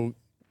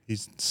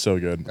 he's so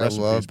good. I Rest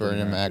in love peace,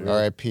 Bernie Mac. dude.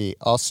 R.I.P.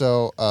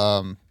 Also,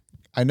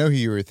 I know who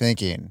you were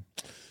thinking.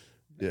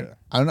 Yeah.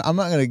 I'm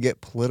not gonna get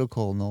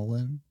political,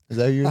 Nolan. Is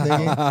that what you're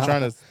thinking? I'm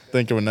trying to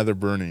think of another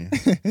Bernie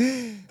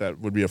that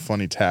would be a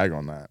funny tag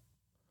on that,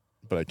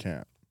 but I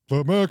can't. The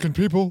American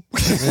people.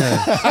 Nice.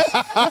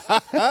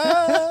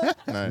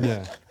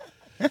 Yeah.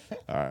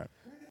 All right.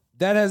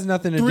 That has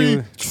nothing to do $3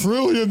 with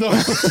trillion.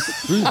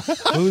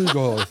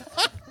 $3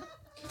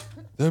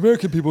 The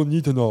American people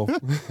need to know.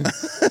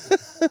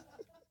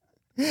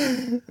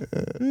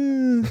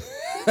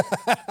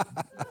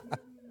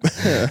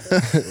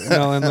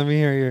 Nolan, let me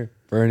hear your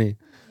Bernie.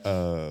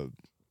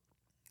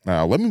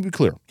 Now, let me be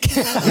clear.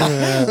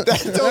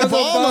 That's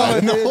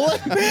Obama.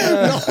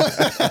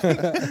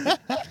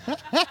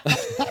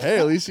 Hey,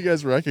 at least you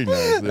guys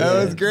recognize it. That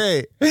was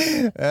great.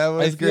 That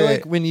was I feel great.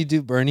 like when you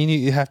do Bernie,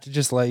 you have to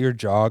just let your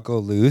jaw go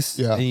loose.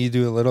 Yeah. And you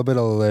do a little bit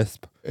of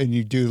lisp. And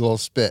you do a little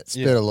spit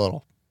Yeah. a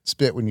little.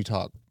 Spit when you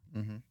talk.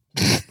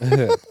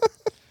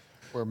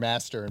 We're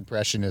master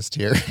impressionist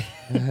here.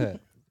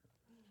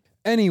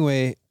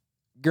 Anyway,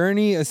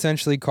 Gurney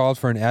essentially called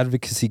for an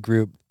advocacy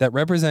group that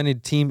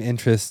represented team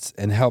interests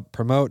and helped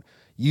promote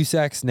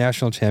USAC's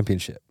national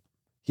championship.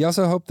 He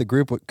also hoped the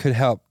group could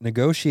help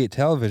negotiate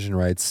television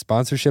rights,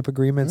 sponsorship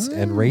agreements,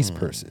 and race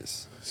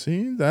purses.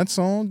 See, that's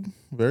all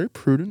very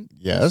prudent.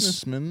 Yes.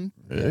 Businessman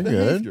Very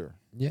behavior.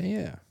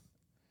 Yeah.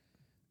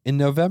 In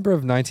November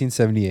of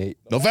 1978,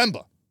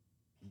 November.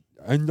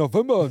 In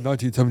November of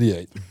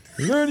 1978,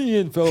 Gurney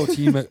and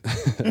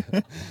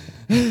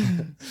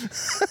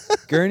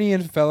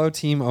fellow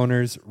team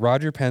owners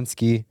Roger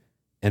Penske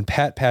and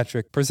Pat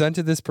Patrick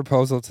presented this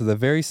proposal to the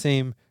very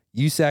same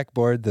USAC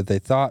board that they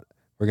thought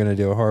were going to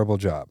do a horrible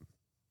job.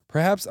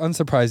 Perhaps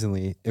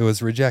unsurprisingly, it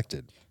was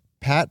rejected.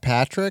 Pat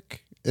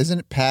Patrick?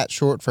 Isn't Pat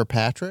short for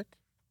Patrick?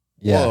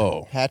 Yeah.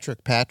 Whoa.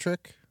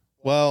 Patrick?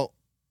 Well,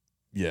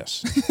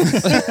 yes.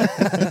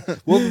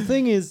 Well, the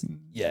thing is,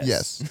 yes.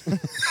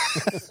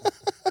 Yes.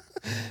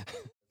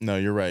 No,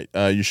 you're right.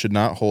 You should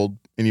not hold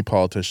any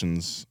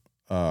politicians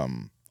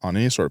on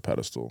any sort of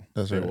pedestal.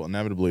 That's they right. will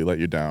inevitably let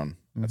you down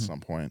at Mhm. some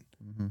point.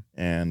 Mm-hmm.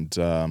 And,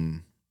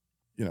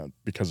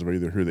 because of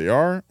either who they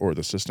are or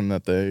the system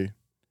that they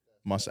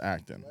must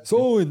act in.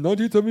 So in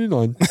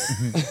 1979,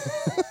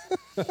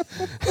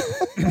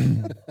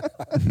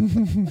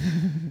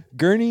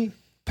 Gurney,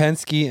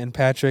 Penske, and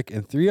Patrick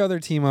and 3 other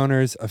team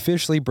owners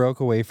officially broke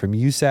away from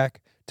USAC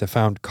to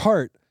found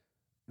CART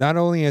not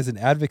only as an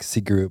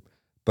advocacy group,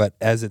 but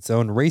as its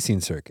own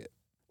racing circuit.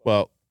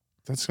 Well,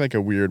 that's like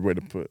a weird way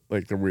to put,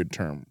 like the weird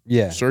term.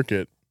 Yeah.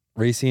 Circuit.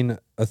 Racing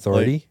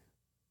authority,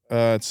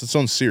 It's its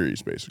own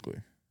series, basically.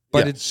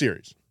 But Yeah, it's-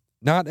 series.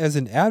 not as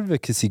an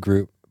advocacy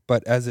group,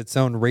 but as its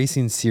own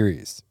racing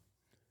series.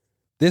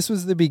 This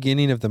was the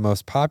beginning of the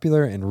most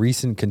popular and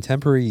recent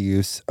contemporary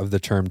use of the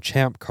term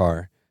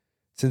ChampCar,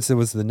 since it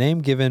was the name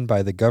given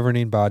by the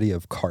governing body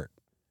of CART.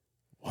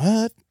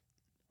 What?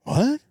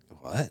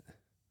 What?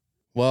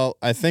 Well,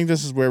 I think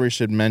this is where we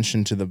should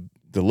mention to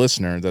the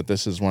listener that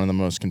this is one of the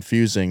most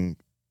confusing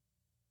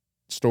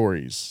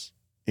stories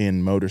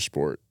in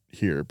motorsport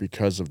here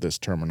because of this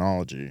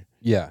terminology.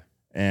 Yeah.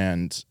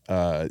 And,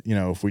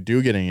 if we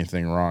do get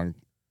anything wrong,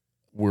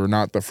 we're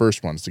not the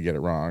first ones to get it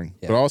wrong.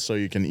 Yeah. But also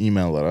you can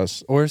email at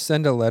us. Or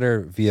send a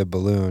letter via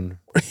balloon.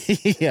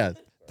 Yeah.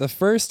 The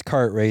first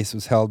CART race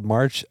was held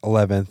March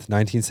 11th,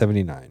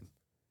 1979.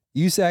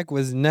 USAC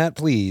was not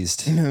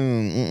pleased.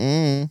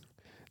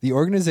 The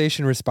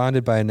organization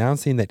responded by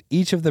announcing that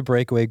each of the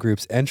breakaway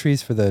group's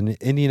entries for the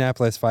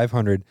Indianapolis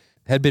 500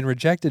 had been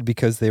rejected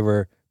because they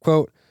were,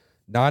 quote,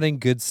 not in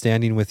good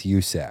standing with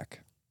USAC.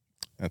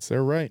 That's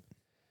their right.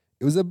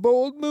 It was a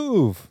bold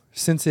move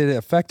since it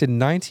affected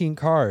 19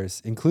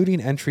 cars, including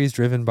entries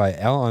driven by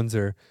Al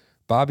Unser,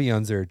 Bobby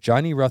Unser,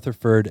 Johnny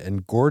Rutherford,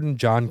 and Gordon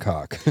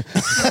Johncock.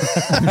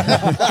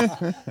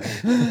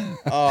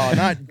 Oh,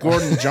 not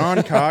Gordon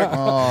Johncock.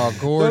 Oh,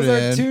 Gordon.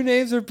 Those are 2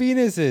 names for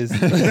penises.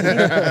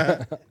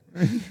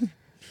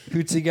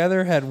 Who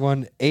together had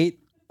won 8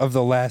 of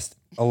the last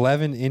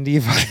 11 Indy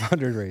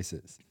 500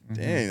 races.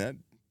 Dang, that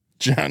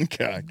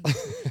Johncock.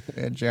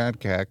 Yeah, John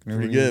Cack.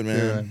 Pretty good,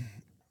 man.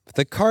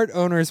 The CART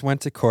owners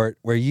went to court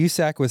where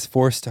USAC was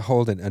forced to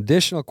hold an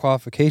additional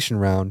qualification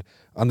round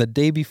on the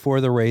day before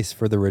the race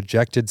for the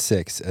rejected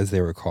 6, as they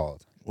were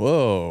called.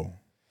 Whoa.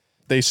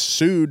 They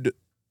sued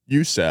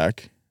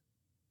USAC,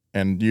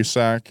 and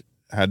USAC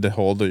had to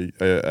hold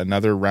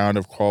another round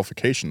of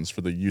qualifications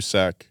for the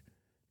USAC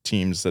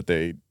teams that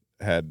they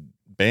had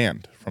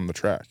banned from the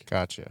track.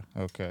 Gotcha.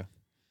 Okay.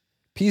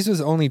 Peace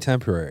was only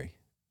temporary.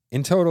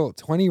 In total,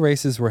 20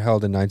 races were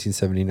held in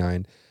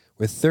 1979,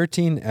 with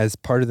 13 as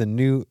part of the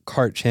new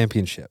CART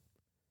championship.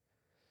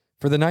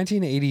 For the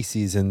 1980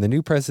 season, the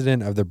new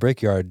president of the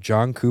Brickyard,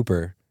 John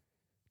Cooper,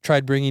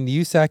 tried bringing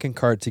USAC and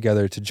CART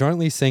together to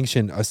jointly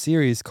sanction a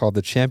series called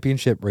the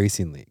Championship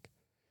Racing League.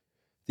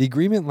 The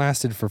agreement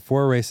lasted for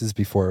 4 races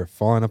before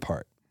falling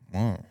apart.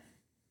 Wow.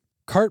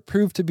 CART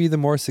proved to be the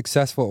more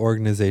successful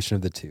organization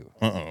of the two.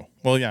 Uh-oh.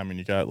 Well, yeah, I mean,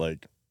 you got,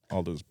 like,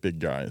 all those big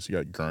guys. You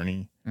got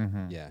Gurney.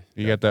 Mm-hmm. Yeah.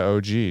 You got the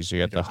OGs. You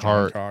got the John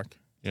Hart. Cock.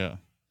 Yeah.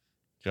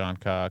 John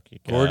Cock. You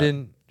got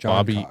Gordon, John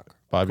Bobby. Cock.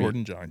 Bobby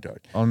Gordon Johncock.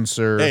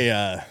 Unser. Hey,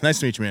 nice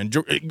to meet you, man.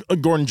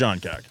 Gordon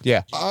Johncock.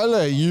 Yeah. I'll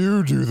let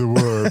you do the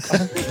work.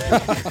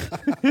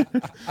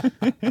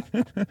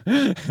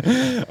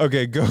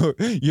 Okay, go.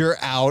 You're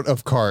out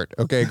of cart.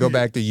 Okay, go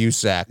back to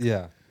USAC.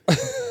 Yeah.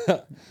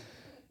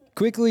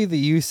 Quickly,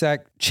 the USAC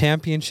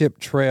championship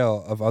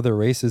trail of other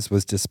races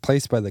was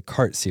displaced by the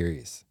kart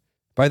series.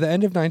 By the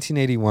end of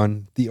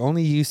 1981, the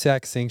only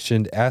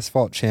USAC-sanctioned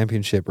asphalt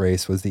championship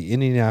race was the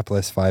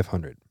Indianapolis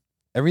 500.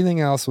 Everything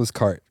else was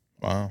kart.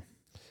 Wow.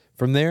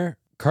 From there,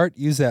 kart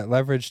used that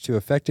leverage to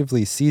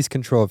effectively seize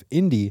control of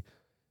Indy,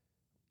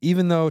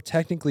 even though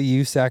technically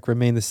USAC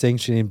remained the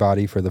sanctioning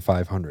body for the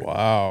 500.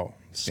 Wow.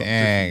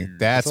 Dang,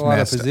 that's a lot of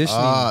messed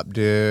positioning. up,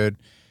 dude.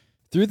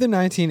 Through the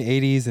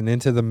 1980s and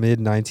into the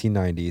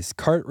mid-1990s,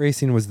 kart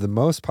racing was the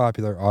most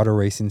popular auto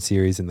racing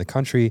series in the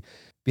country,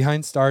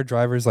 behind star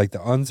drivers like the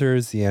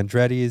Unsers, the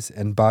Andrettis,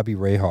 and Bobby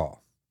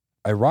Rahal.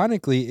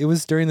 Ironically, it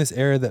was during this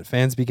era that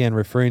fans began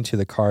referring to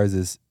the cars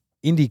as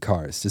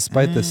IndyCars,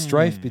 despite the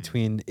strife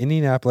between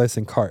Indianapolis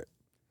and kart,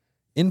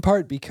 in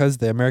part because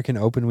the American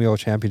Open Wheel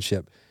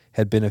Championship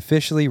had been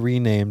officially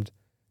renamed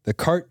the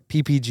Kart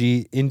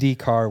PPG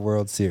IndyCar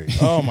World Series.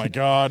 Oh, my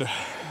God.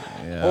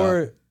 Yeah.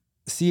 Or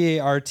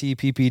CART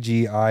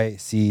PPG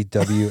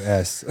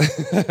ICWS.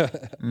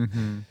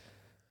 Mm-hmm.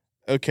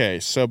 Okay,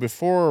 so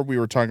before we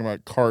were talking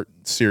about kart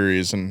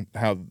series and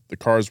how the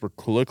cars were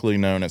colloquially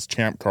known as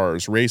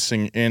ChampCars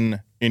racing in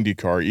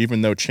IndyCar,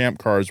 even though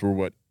ChampCars were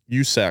what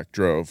USAC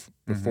drove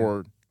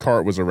before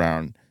kart was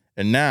around.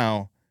 And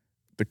now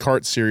the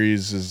kart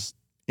series is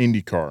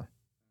IndyCar.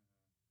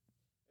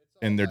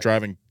 And they're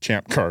driving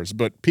ChampCars,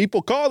 but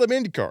people call them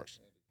IndyCars.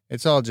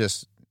 It's all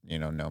just,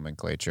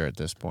 nomenclature at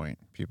this point.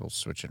 People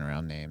switching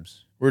around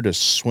names. We're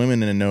just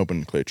swimming in an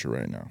nomenclature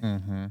right now.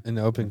 Mm-hmm. An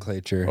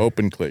openclature.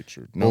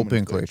 Openclature.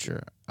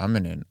 Openclature. I'm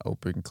in an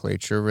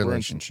openclature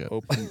relationship.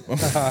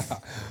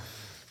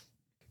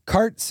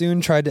 Kart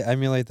soon tried to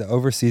emulate the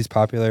overseas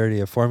popularity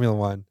of Formula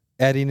One,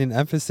 adding an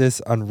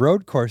emphasis on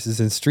road courses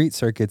and street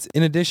circuits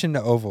in addition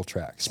to oval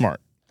tracks.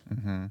 Smart.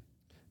 Mm-hmm.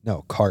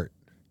 No, kart.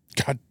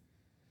 God.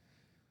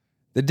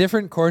 The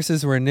different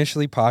courses were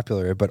initially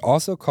popular, but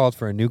also called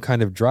for a new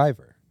kind of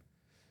driver.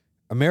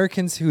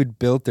 Americans who had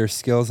built their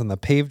skills on the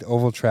paved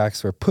oval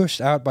tracks were pushed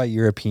out by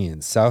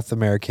Europeans, South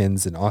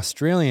Americans, and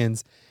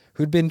Australians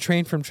who'd been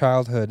trained from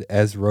childhood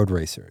as road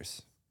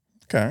racers.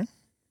 Okay.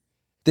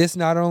 This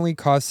not only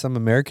caused some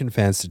American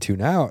fans to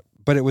tune out,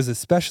 but it was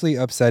especially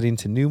upsetting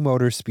to New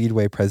Motor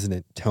Speedway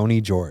president Tony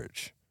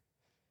George.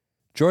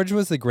 George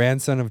was the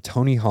grandson of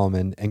Tony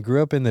Hallman and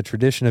grew up in the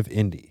tradition of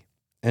Indy,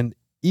 and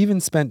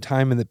even spent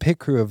time in the pit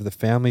crew of the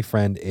family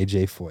friend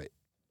A.J. Foyt.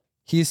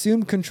 He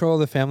assumed control of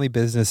the family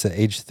business at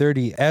age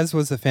 30, as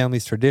was the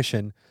family's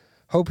tradition,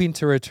 hoping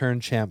to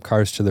return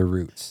ChampCars to their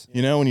roots.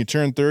 When you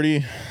turn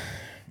 30,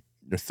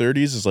 your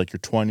 30s is like your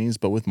 20s,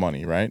 but with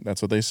money, right?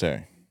 That's what they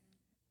say.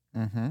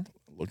 Mm-hmm.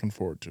 Looking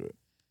forward to it.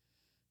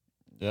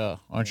 Yeah.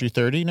 Aren't you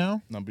 30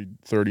 now? I'll be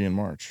 30 in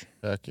March.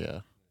 Heck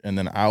yeah. And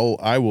then I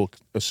will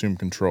assume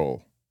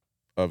control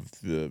of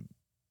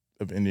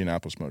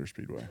Indianapolis Motor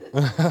Speedway.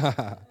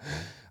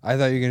 I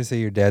thought you were going to say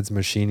your dad's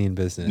machining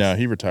business. No,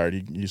 he retired.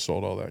 He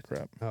sold all that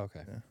crap. Oh,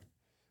 okay. Yeah.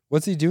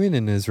 What's he doing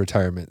in his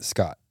retirement,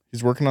 Scott?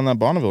 He's working on that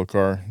Bonneville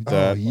car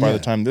that by yeah. the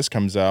time this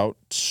comes out,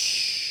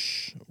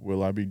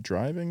 will I be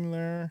driving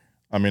there?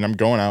 I mean, I'm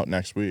going out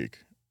next week.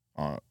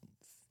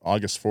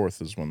 August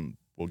 4th is when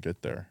we'll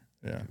get there.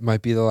 Yeah.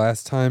 Might be the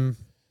last time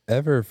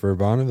ever for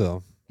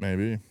Bonneville.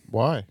 Maybe.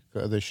 Why?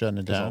 Are they shutting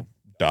it down? I'll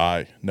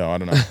die. No, I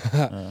don't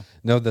know.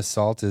 No, the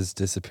salt is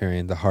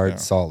disappearing, the hard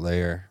salt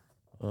layer.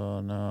 Oh,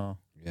 no.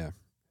 Yeah.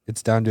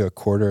 It's down to a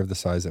quarter of the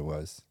size it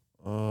was.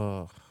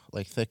 Oh,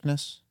 like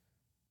thickness?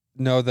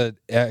 No, the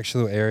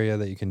actual area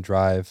that you can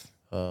drive.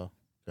 Oh,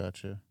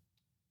 gotcha.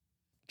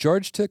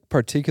 George took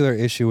particular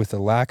issue with the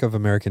lack of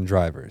American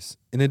drivers.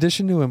 In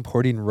addition to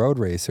importing road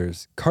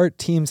racers, kart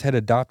teams had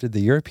adopted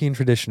the European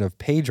tradition of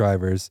pay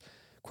drivers,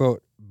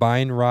 quote,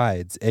 buying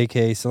rides,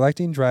 aka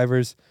selecting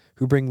drivers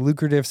who bring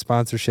lucrative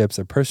sponsorships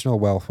or personal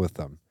wealth with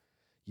them.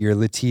 Your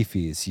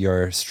Latifis,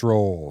 your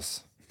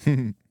Strolls.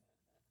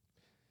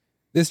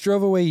 This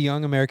drove away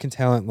young American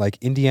talent like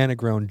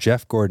Indiana-grown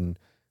Jeff Gordon,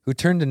 who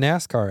turned to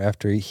NASCAR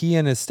after he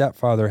and his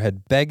stepfather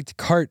had begged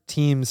kart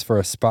teams for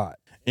a spot.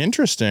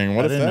 Interesting.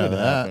 What I if didn't that know had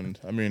that. happened?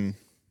 I mean,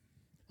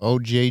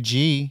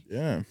 OJG.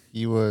 yeah,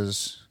 He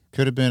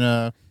could have been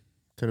a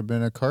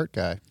kart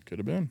guy, could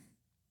have been.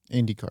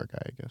 IndyCar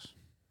guy, I guess.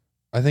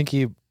 I think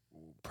he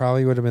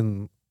probably would have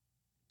been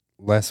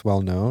less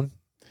well known.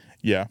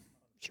 Yeah,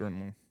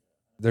 certainly.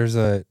 There's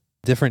a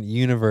different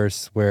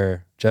universe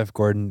where Jeff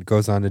Gordon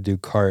goes on to do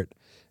kart,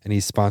 and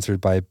he's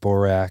sponsored by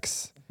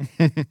Borax,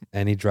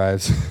 and he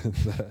drives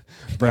the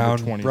brown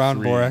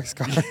 23. Borax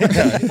car.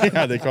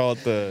 Yeah, they call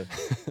it the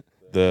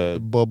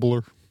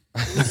bubbler.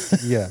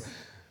 Yeah.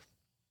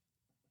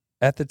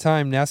 At the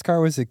time,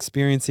 NASCAR was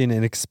experiencing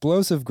an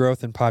explosive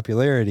growth in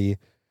popularity.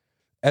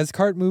 As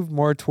kart moved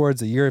more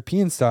towards a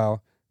European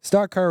style,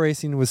 stock car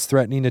racing was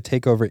threatening to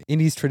take over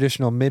Indy's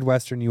traditional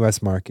Midwestern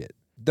U.S. market.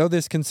 Though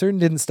this concern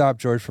didn't stop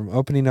George from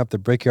opening up the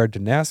Brickyard to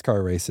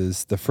NASCAR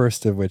races, the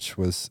first of which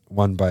was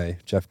won by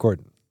Jeff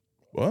Gordon.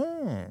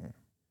 Whoa.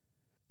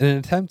 In an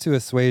attempt to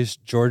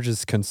assuage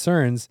George's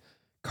concerns,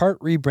 CART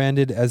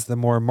rebranded as the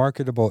more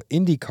marketable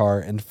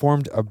IndyCar and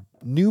formed a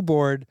new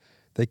board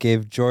that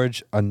gave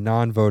George a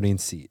non-voting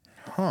seat.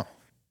 Huh.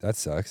 That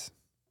sucks.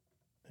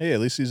 Hey, at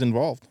least he's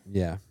involved.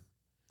 Yeah.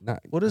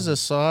 What does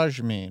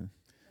assuage mean?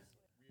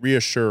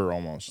 Reassure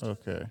almost.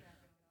 Okay.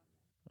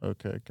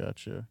 Okay,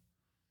 gotcha.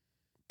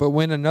 But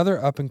when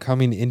another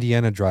up-and-coming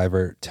Indiana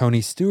driver,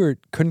 Tony Stewart,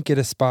 couldn't get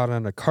a spot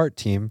on a CART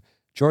team,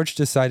 George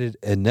decided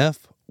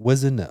enough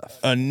was enough.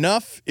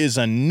 Enough is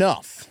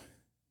enough.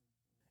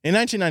 In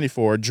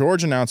 1994,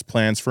 George announced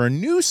plans for a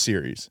new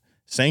series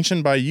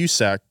sanctioned by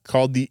USAC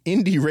called the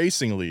Indy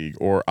Racing League,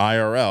 or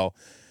IRL,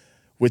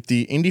 with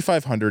the Indy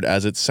 500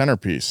 as its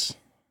centerpiece.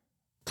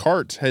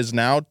 CART has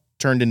now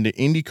turned into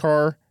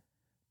IndyCar,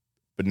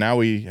 but now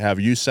we have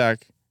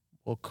USAC.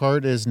 Well,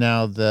 CART is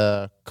now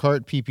the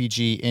CART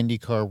PPG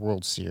IndyCar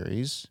World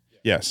Series.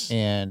 Yes.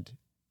 And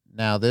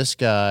now this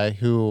guy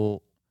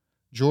who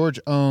George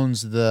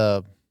owns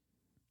the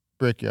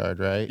Brickyard,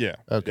 right? Yeah.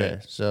 Okay.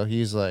 Yeah. So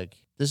he's like,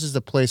 this is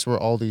the place where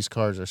all these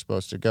cars are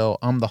supposed to go.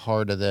 I'm the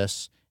heart of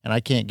this, and I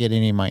can't get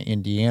any of my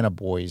Indiana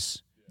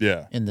boys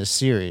in this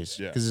series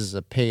because this is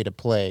a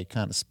pay-to-play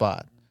kind of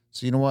spot.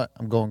 So you know what?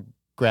 I'm going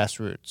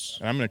grassroots.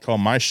 And I'm going to call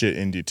my shit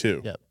Indy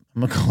too. Yep.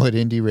 I'm going to call it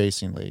Indy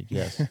Racing League,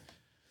 yes.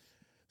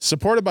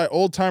 Supported by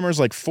old-timers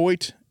like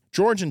Foyt,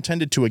 George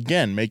intended to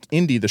again make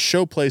Indy the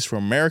showplace for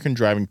American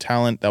driving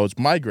talent that was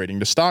migrating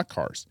to stock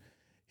cars.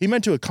 He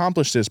meant to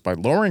accomplish this by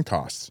lowering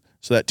costs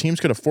so that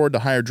teams could afford to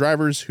hire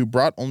drivers who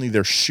brought only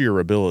their sheer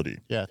ability.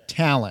 Yeah,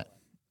 talent.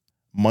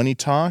 Money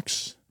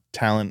talks,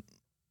 talent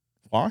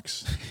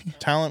walks.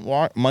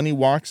 Money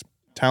walks,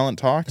 talent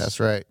talks. That's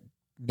right.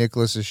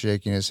 Nicholas is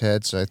shaking his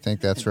head, so I think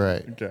that's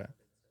right. Okay.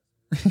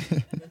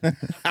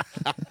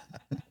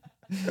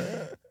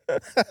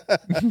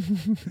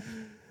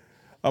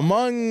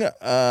 Among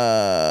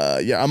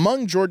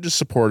George's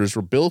supporters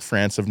were Bill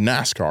France of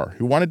NASCAR,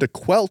 who wanted to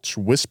quelch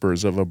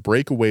whispers of a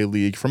breakaway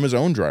league from his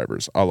own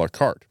drivers, a la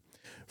carte.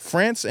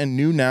 France and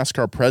new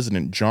NASCAR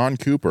president John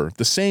Cooper,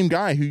 the same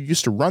guy who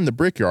used to run the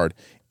Brickyard,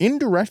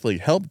 indirectly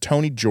helped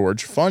Tony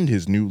George fund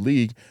his new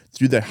league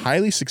through the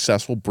highly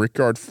successful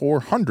Brickyard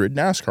 400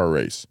 NASCAR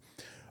race.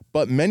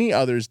 But many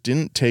others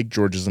didn't take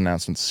George's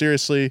announcement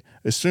seriously,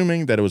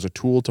 assuming that it was a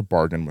tool to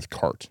bargain with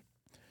CART.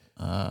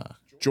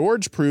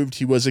 George proved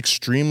he was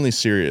extremely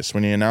serious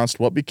when he announced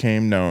what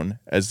became known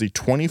as the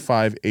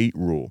 25-8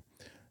 rule.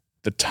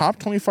 The top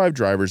 25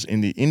 drivers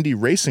in the Indy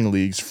Racing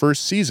League's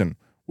first season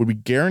would be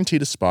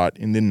guaranteed a spot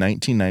in the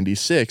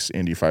 1996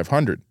 Indy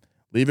 500,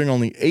 leaving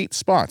only 8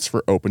 spots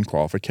for open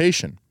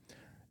qualification.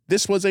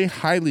 This was a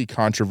highly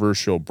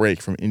controversial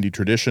break from Indy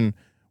tradition,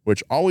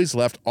 which always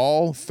left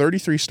all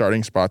 33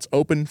 starting spots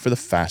open for the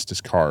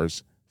fastest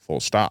cars, full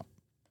stop.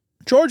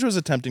 George was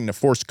attempting to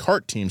force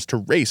CART teams to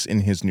race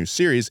in his new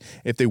series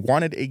if they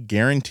wanted a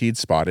guaranteed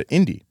spot at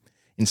Indy.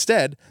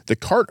 Instead, the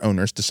CART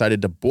owners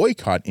decided to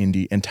boycott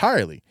Indy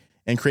entirely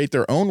and create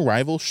their own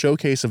rival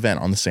showcase event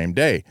on the same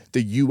day,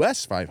 the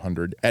US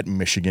 500 at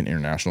Michigan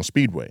International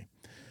Speedway.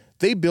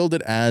 They billed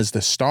it as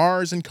the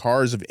Stars and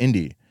Cars of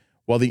Indy,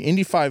 while the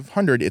Indy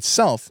 500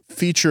 itself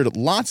featured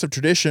lots of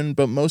tradition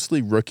but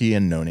mostly rookie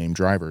and no-name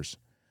drivers.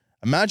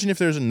 Imagine if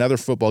there's another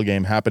football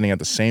game happening at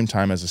the same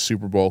time as the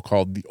Super Bowl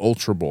called the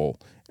Ultra Bowl,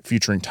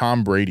 featuring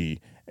Tom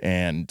Brady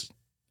and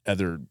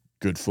other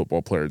good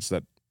football players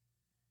that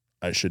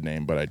I should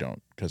name, but I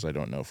don't, because I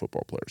don't know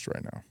football players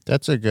right now.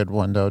 That's a good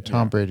one, though.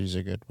 Tom Brady's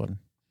a good one.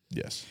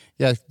 Yes.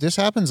 Yeah, this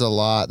happens a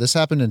lot. This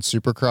happened in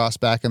Supercross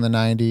back in the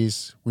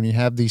 90s. When you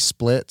have these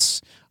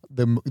splits,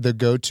 the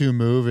go-to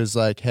move is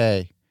like,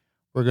 hey,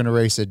 we're going to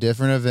race a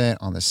different event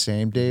on the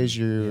same day as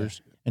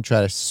yours. And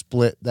try to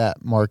split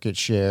that market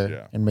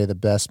share and may the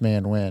best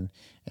man win.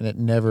 And it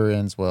never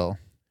ends well.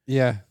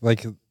 Yeah,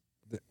 like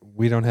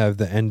we don't have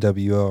the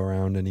NWO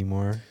around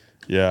anymore.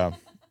 Yeah.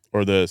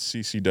 Or the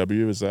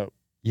CCW, is that?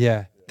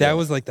 Yeah. That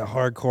was like the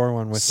hardcore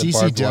one with the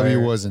barbed wire.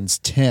 CCW was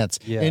intense.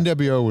 Yeah.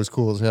 NWO was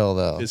cool as hell,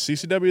 though. Is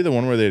CCW the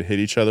one where they'd hit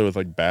each other with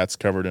like bats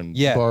covered in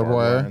barbed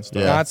wire and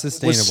stuff? Not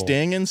sustainable. Was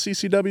Sting in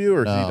CCW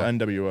or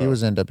NWO? He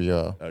was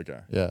NWO.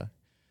 Okay. Yeah.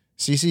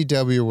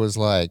 CCW was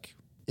like,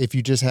 if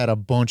you just had a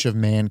bunch of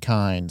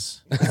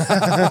mankind's,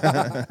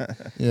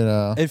 you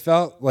know. It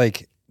felt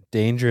like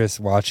dangerous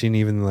watching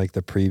even like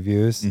the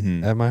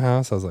previews at my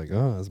house. I was like,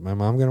 oh, is my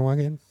mom going to walk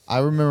in? I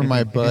remember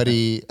my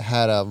buddy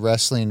had a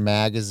wrestling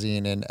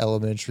magazine in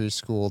elementary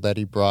school that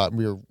he brought.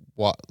 We were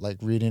like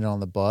reading it on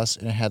the bus,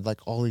 and it had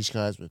like all these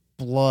guys with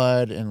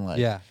blood and like,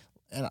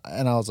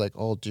 and I was like,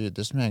 oh, dude,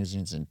 this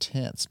magazine's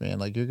intense, man.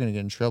 Like, you're going to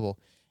get in trouble.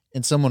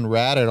 And someone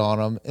ratted on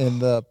him,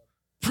 and the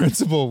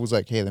principal was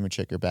like, hey, let me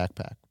check your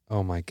backpack.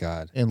 Oh my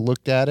God. And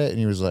looked at it, and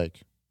he was like,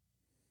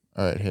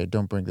 all right, hey,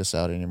 don't bring this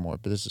out anymore,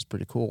 but this is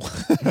pretty cool.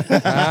 That's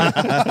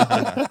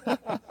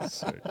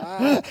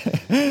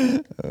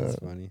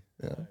funny.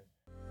 Yeah.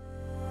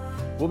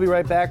 We'll be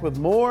right back with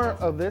more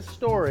of this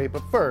story,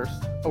 but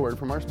first, a word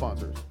from our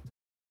sponsors.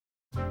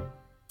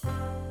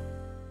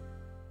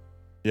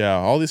 Yeah,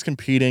 all these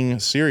competing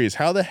series.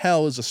 How the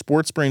hell is a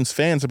Sports Brains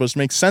fan supposed to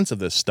make sense of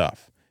this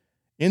stuff?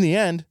 In the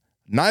end,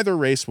 neither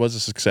race was a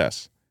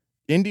success.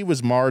 Indy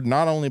was marred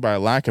not only by a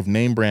lack of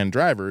name brand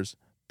drivers,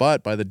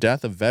 but by the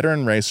death of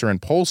veteran racer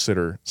and pole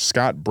sitter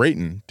Scott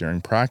Brayton during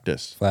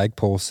practice. Flag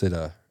pole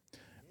sitter.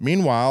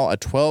 Meanwhile, a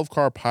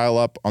 12-car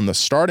pileup on the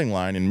starting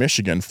line in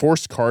Michigan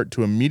forced CART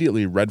to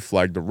immediately red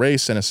flag the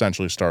race and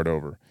essentially start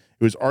over.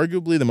 It was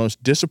arguably the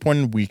most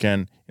disappointing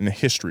weekend in the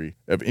history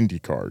of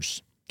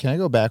IndyCars. Can I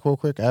go back real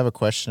quick? I have a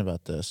question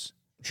about this.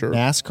 Sure.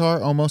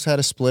 NASCAR almost had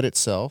a split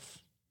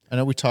itself. I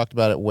know we talked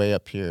about it way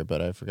up here,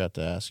 but I forgot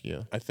to ask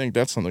you. I think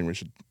that's something we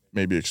should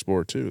maybe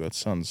explore too. That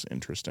sounds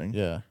interesting.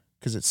 Yeah,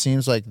 because it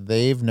seems like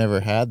they've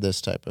never had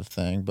this type of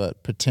thing,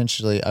 but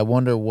potentially, I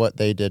wonder what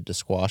they did to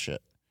squash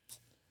it.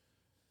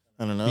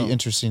 I don't know. Be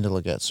interesting to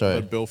look at.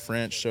 Sorry. But Bill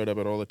France showed up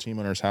at all the team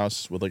owners'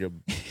 house with like a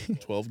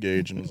 12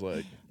 gauge and was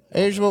like,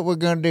 Here's what we're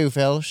going to do,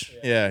 fellas.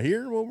 yeah,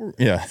 here, what we're,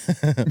 yeah.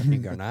 You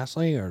go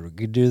nicely, or we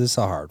could do this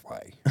the hard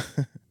way.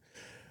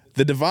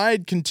 The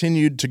divide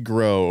continued to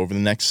grow over the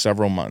next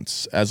several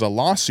months as a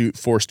lawsuit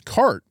forced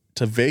CART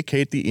to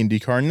vacate the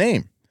IndyCar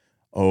name.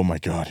 Oh my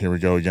God, here we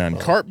go again.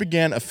 CART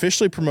began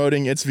officially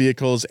promoting its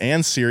vehicles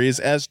and series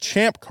as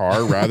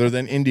ChampCar rather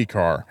than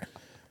IndyCar.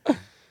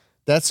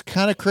 That's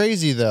kind of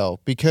crazy, though,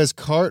 because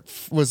CART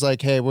was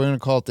like, hey, we're going to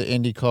call it the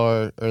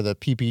IndyCar or the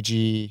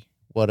PPG,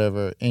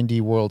 whatever, Indy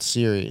World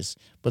Series.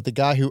 But the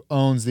guy who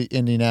owns the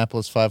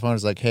Indianapolis 500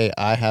 is like, hey,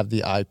 I have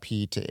the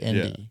IP to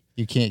Indy. Yeah.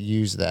 You can't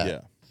use that.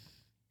 Yeah.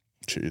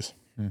 Jeez.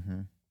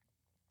 Mm-hmm.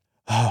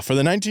 For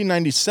the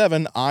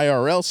 1997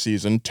 IRL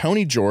season,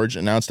 Tony George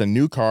announced a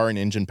new car and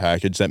engine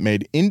package that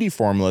made Indy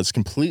formulas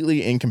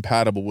completely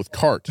incompatible with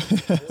CART,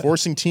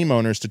 forcing team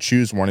owners to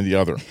choose one or the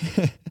other,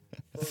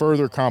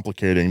 further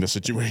complicating the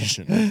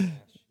situation.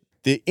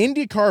 The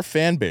IndyCar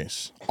fan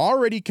base,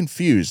 already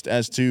confused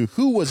as to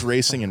who was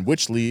racing in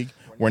which league,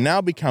 were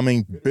now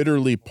becoming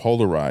bitterly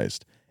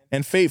polarized,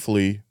 and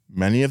fatefully,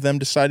 many of them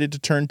decided to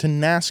turn to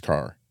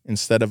NASCAR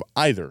instead of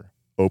either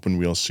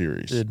open-wheel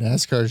series. Dude,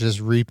 NASCAR is just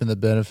reaping the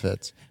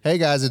benefits. Hey,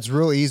 guys, it's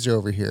real easy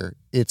over here.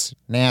 It's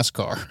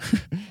NASCAR.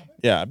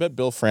 Yeah, I bet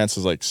Bill France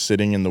is like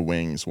sitting in the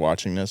wings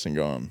watching this and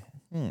going,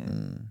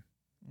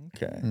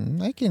 okay.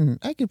 I can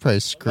probably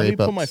Let scrape me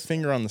put up. my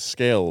finger on the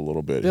scale a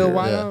little bit Bill,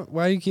 here.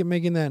 why do you keep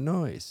making that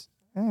noise?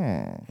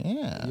 Yeah.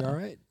 You all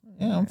right?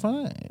 Yeah, I'm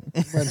fine.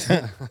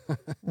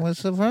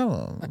 What's the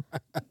problem?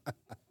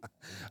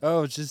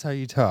 Oh, it's just how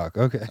you talk.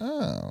 Okay.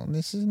 Oh,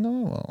 this is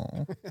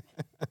normal.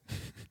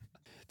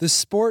 The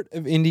sport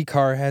of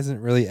IndyCar hasn't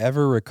really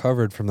ever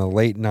recovered from the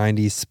late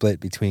 90s split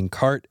between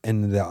CART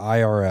and the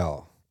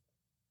IRL,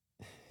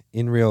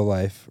 in real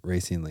life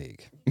racing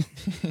league.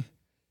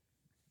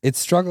 It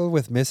struggled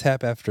with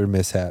mishap after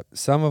mishap,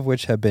 some of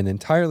which have been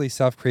entirely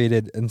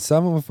self-created and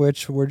some of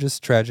which were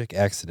just tragic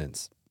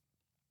accidents.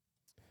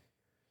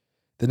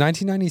 The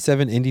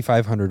 1997 Indy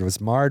 500 was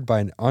marred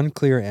by an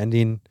unclear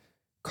ending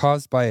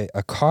caused by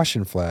a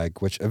caution flag,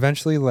 which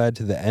eventually led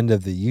to the end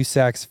of the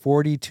USAC's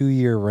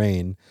 42-year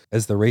reign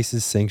as the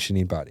race's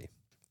sanctioning body.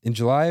 In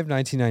July of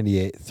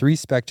 1998, 3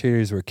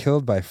 spectators were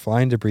killed by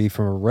flying debris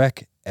from a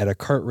wreck at a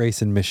kart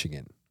race in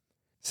Michigan.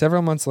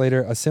 Several months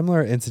later, a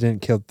similar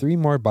incident killed 3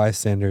 more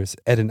bystanders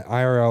at an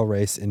IRL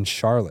race in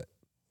Charlotte.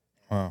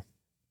 Wow.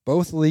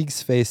 Both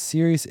leagues faced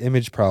serious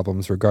image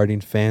problems regarding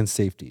fan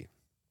safety.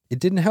 It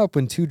didn't help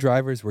when 2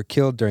 drivers were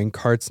killed during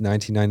CART's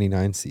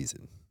 1999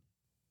 season.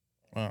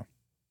 Wow.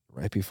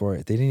 Right before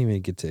it. They didn't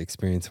even get to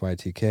experience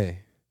Y2K.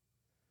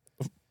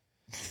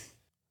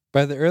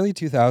 By the early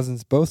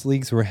 2000s, both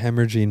leagues were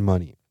hemorrhaging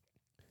money.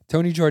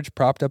 Tony George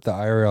propped up the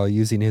IRL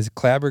using his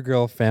Clabber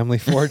Girl family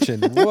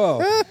fortune.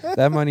 Whoa,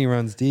 that money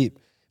runs deep.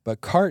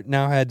 But CART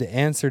now had to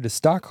answer to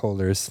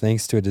stockholders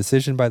thanks to a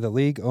decision by the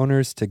league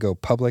owners to go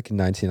public in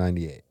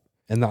 1998.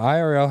 And the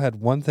IRL had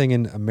one thing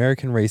in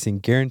American racing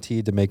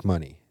guaranteed to make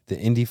money, the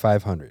Indy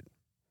 500.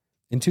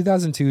 In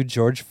 2002,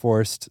 George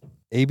forced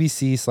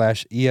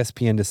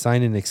ABC/ESPN to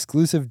sign an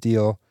exclusive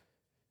deal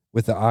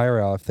with the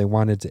IRL if they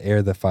wanted to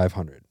air the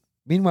 500.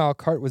 Meanwhile,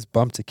 CART was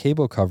bumped to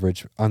cable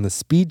coverage on the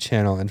Speed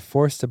channel and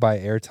forced to buy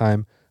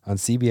airtime on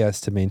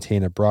CBS to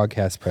maintain a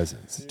broadcast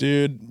presence.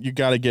 Dude, you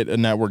got to get a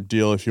network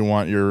deal if you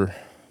want your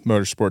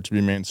motorsport to be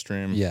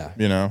mainstream. Yeah.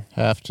 You know,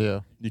 Have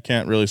to. you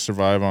can't really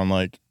survive on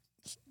like,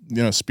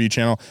 Speed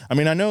channel. I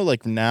mean, I know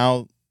like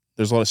now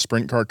there's a lot of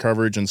sprint car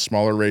coverage and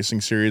smaller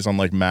racing series on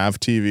like MAV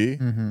TV.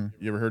 Mm-hmm.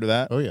 You ever heard of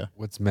that? Oh, yeah.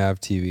 What's MAV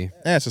TV?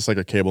 It's just like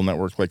a cable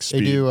network like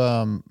Speed. They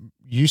do,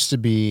 used to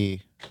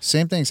be,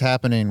 same thing's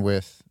happening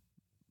with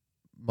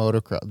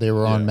motocross. They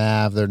were on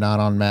MAV, they're not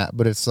on MAV,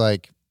 but it's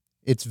like,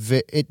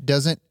 it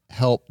doesn't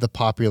help the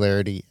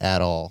popularity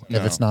at all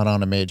if it's not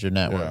on a major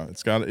network.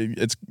 Yeah,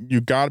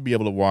 you got to be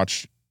able to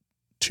watch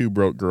 2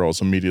 broke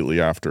girls immediately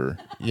after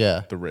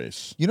the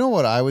race. You know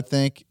what I would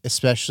think,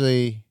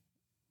 especially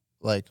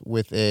like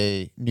with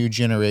a new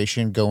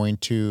generation going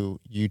to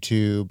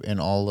YouTube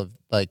and all of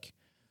like,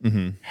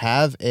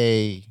 have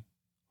a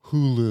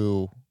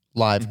Hulu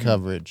live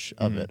coverage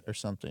of it or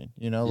something,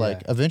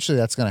 like eventually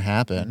that's going to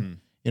happen.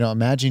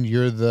 Imagine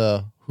you're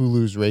the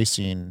Hulu's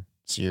racing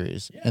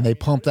series, and they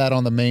pump that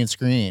on the main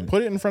screen.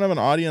 Put it in front of an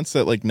audience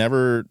that like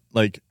never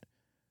like,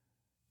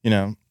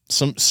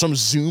 some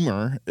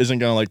Zoomer isn't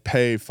gonna like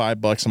pay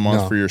 $5 a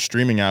month for your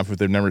streaming app if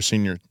they've never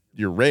seen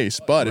your race.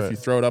 But if you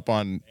throw it up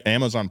on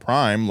Amazon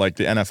Prime like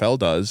the NFL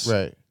does,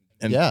 Right.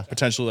 and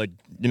potentially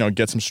like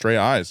get some stray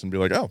eyes and be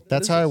like, oh,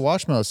 That's how I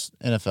watch most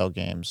NFL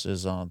games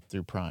is on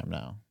through Prime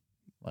now.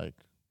 Like,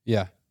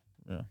 Yeah.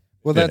 Yeah.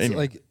 Well, Yeah, that's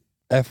anyway. like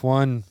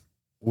F1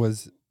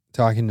 was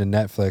talking to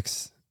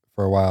Netflix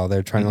for a while.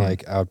 They're trying to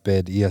like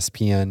outbid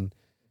ESPN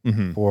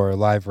for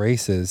live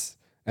races.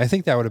 I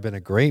think that would have been a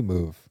great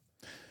move.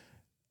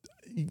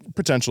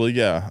 potentially,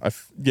 yeah,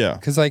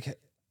 Because like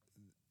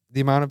the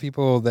amount of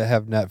people that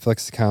have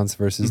Netflix accounts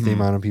versus the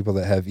amount of people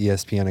that have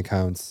ESPN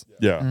accounts.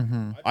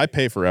 yeah. I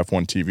pay for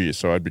F1 TV,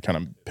 so I'd be kind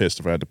of pissed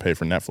if I had to pay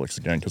for Netflix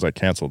again because I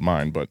canceled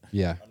mine. But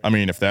Yeah. I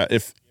mean, if that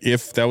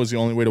was the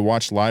only way to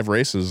watch live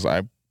races,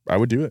 I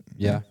would do it.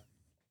 Yeah.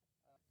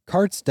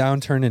 CART's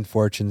downturn in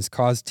fortunes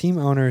caused team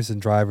owners and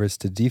drivers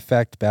to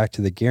defect back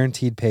to the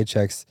guaranteed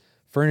paychecks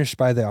furnished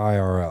by the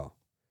IRL.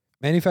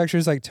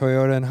 Manufacturers like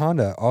Toyota and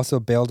Honda also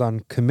bailed on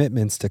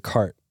commitments to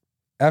CART.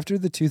 After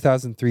the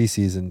 2003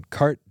 season,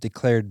 CART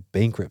declared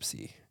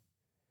bankruptcy.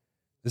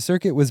 The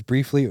circuit was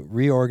briefly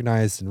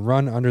reorganized and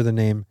run under the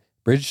name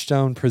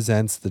Bridgestone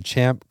Presents the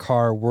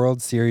ChampCar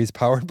World Series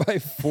powered by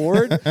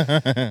Ford,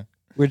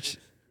 which,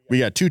 We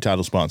got 2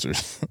 title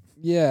sponsors.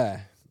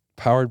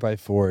 powered by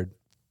Ford.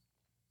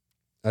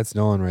 That's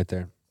Nolan right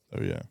there.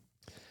 Oh yeah.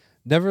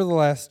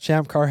 Nevertheless,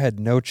 ChampCar had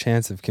no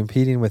chance of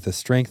competing with a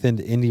strengthened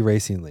Indy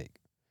Racing League.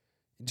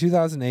 In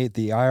 2008,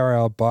 the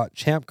IRL bought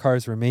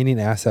ChampCar's remaining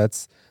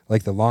assets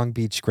like the Long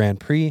Beach Grand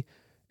Prix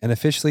and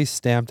officially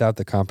stamped out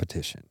the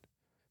competition.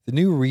 The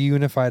new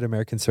reunified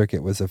American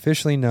circuit was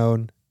officially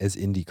known as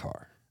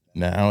IndyCar.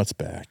 Now it's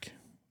back.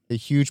 a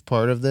huge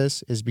part of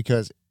this is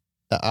because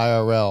the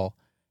IRL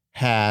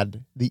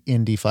had the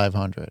Indy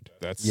 500.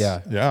 That's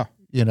Yeah.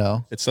 You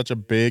know, It's such a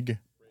big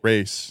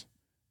race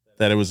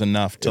that it was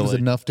enough to it was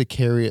enough to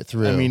carry it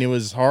through. I mean, it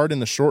was hard in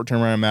the short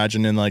term, I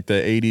imagine, in like the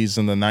 80s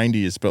and the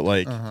 90s, but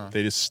like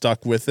they just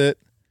stuck with it,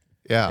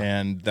 yeah.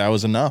 and that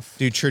was enough.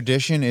 Dude,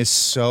 tradition is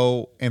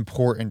so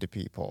important to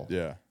people.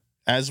 Yeah.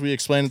 As we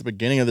explained at the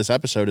beginning of this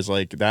episode, is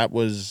like that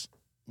was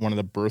one of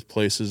the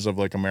birthplaces of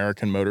like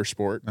American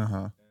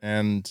motorsport.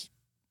 And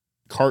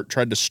CART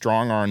tried to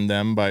strong arm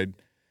them by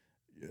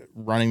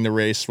running the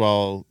race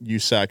while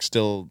USAC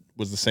still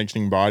was the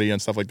sanctioning body and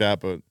stuff like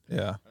that. But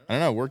Yeah. I don't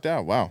know, it worked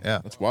out. Wow. Yeah.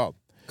 That's wild.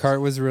 CART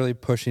was really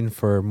pushing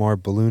for more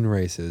balloon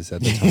races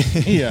at the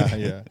time.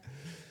 Yeah.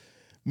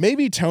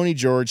 Maybe Tony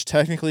George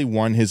technically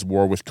won his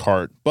war with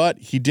CART, but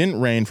he didn't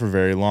reign for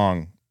very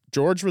long.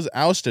 George was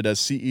ousted as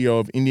CEO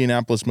of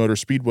Indianapolis Motor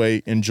Speedway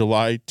in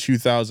July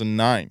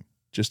 2009,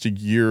 just a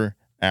year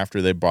after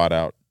they bought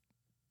out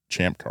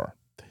ChampCar.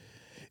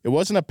 It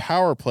wasn't a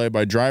power play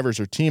by drivers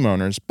or team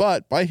owners,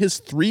 but by his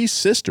 3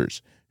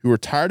 sisters, who were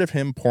tired of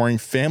him pouring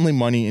family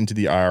money into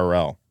the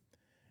IRL.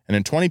 And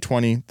in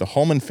 2020, the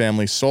Holman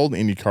family sold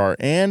IndyCar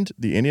and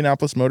the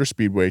Indianapolis Motor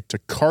Speedway to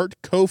CART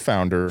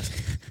co-founder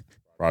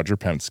Roger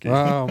Penske.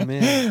 Oh,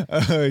 man.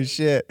 Oh,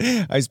 shit.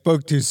 I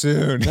spoke too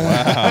soon. So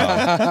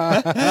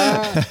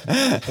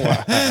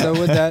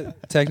would that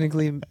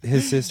technically,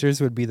 his sisters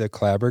would be the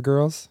Clabber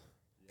girls?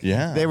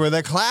 Yeah. They were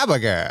the Clabber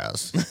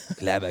girls.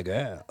 Clabber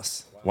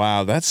girls.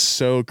 Wow, that's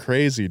so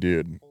crazy,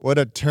 dude. What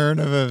a turn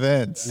of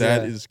events.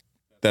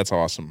 That's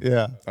awesome.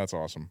 Yeah. That's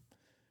awesome.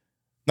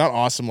 Not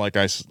awesome like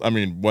I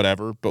mean,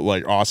 whatever, but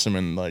like awesome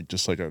and like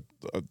just like a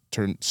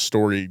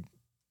story.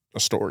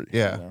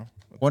 Yeah. You know?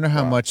 Wonder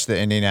how Wow. much the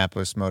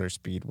Indianapolis Motor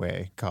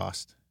Speedway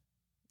cost.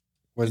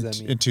 What does that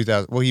in mean?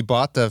 2000. Well, he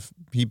bought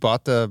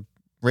the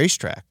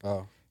racetrack.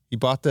 Oh, He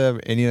bought the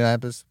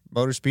Indianapolis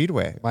Motor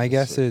Speedway. my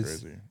guess So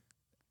is crazy.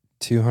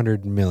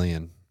 200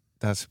 million.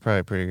 That's probably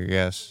a pretty good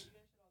guess.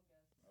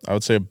 I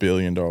would say $1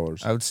 billion.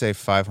 I would say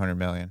 500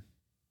 million.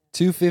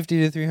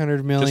 250 to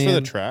 300 million. Just for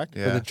the track? For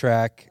the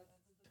track.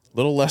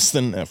 Little less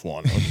than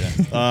F1.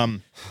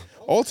 Okay.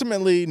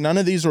 Ultimately, none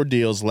of these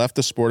ordeals left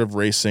the sport of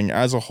racing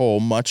as a whole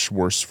much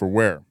worse for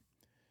wear.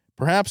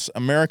 Perhaps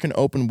American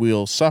open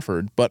wheel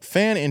suffered, but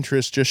fan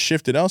interest just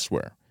shifted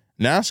elsewhere.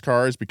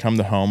 NASCAR has become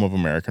the home of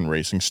American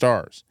racing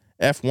stars.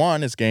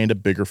 F1 has gained a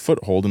bigger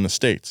foothold in the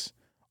States.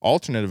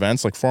 Alternate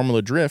events like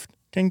Formula Drift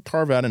can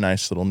carve out a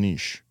nice little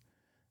niche.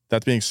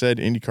 That being said,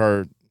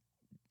 IndyCar,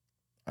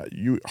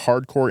 you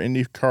hardcore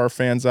IndyCar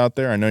fans out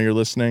there, I know you're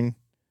listening.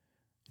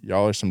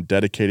 Y'all are some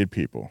dedicated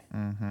people.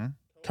 Mm-hmm.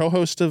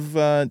 Co-host of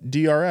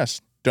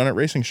DRS, Donut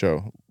Racing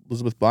Show,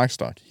 Elizabeth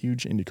Blackstock,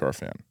 huge IndyCar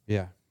fan.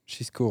 Yeah.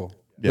 She's cool.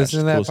 Yeah, Listen she's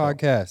to that cool as hell.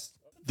 podcast.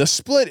 The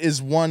split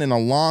is one in a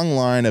long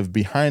line of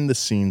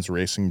behind-the-scenes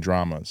racing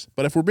dramas.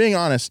 But if we're being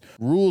honest,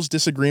 rules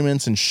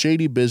disagreements and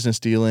shady business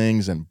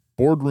dealings and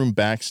boardroom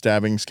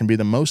backstabbings can be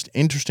the most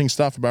interesting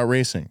stuff about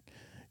racing.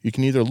 You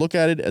can either look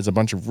at it as a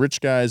bunch of rich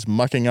guys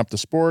mucking up the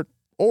sport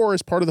or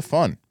as part of the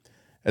fun.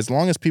 As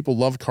long as people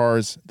love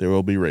cars, there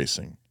will be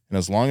racing. And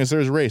as long as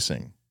there's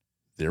racing,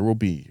 there will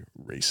be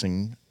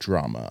racing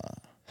drama.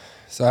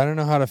 So I don't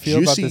know how to feel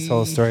about this Juicy.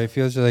 whole story. It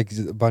feels like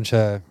a bunch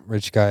of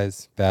rich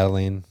guys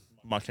battling,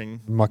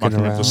 Mucking mucking up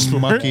the around.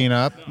 sport. Mucking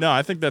up. No,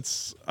 I think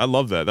I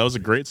love that. That was a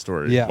great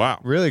story. Yeah. Wow.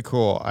 Really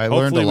cool. I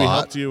Hopefully learned a we lot.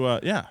 helped you.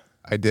 Yeah.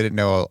 I didn't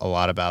know a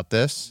lot about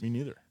this. Me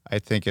neither. I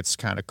think it's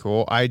kind of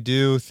cool. I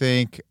do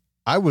think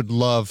I would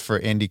love for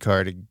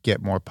IndyCar to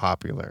get more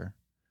popular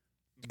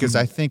because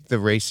I think the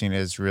racing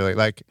is really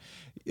like,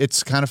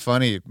 it's kind of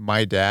funny.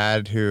 My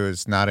dad, who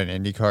is not an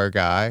IndyCar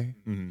guy,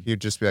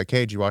 he'd just be like, "Hey,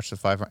 did you watch the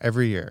 500?"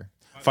 Every year.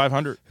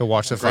 500. He'll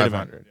watch the Great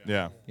 500. event.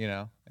 Yeah. You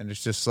know, and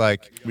it's just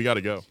like, We got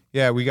to go.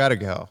 yeah, we got to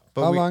go.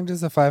 But How long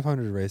does the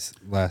 500 race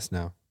last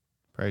now?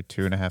 Probably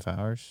 2.5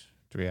 hours,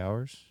 3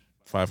 hours.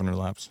 500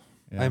 laps.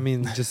 Yeah. I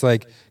mean, just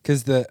like,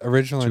 because the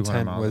original 200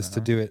 intent miles was an to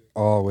hour. do it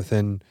all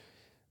within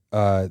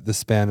the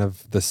span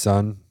of the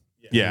sun.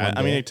 Yeah. One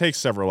I mean, day. it takes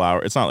several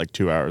hours. It's not like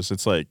 2 hours.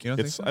 It's like, You don't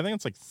think so? I think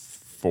it's like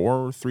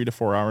 3 to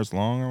 4 hours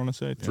long, I want to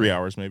say. 3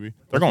 hours maybe.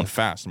 They're going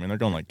fast. I mean, they're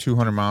going like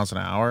 200 miles an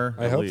hour.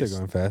 I hope least. they're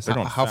going fast. They're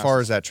going How fast.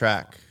 far is that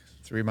track?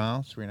 3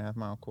 miles, 3.5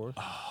 mile course?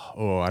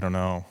 Oh, I don't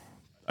know.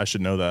 I should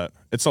know that.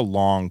 It's a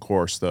long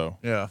course, though.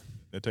 Yeah.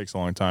 It takes a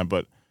long time,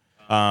 but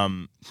what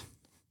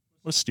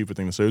a stupid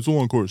thing to say. It's a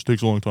long course. It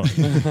takes a long time.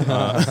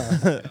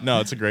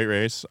 No, it's a great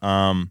race.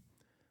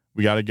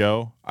 We got to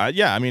go.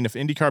 Yeah, I mean, if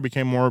IndyCar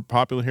became more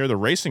popular here, the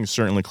racing's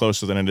certainly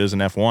closer than it is in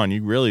F1.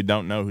 You really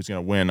don't know who's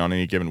going to win on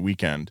any given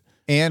weekend.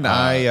 And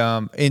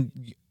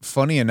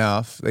funny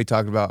enough, they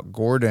talked about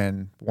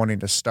Gordon wanting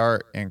to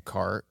start in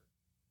kart.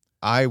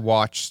 I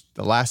watched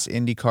the last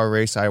IndyCar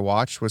race I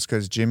watched was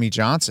because Jimmy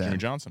Johnson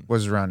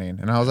was running.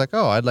 And I was like,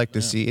 oh, I'd like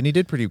to see. And he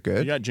did pretty You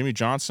good. got Jimmy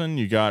Johnson.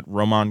 You got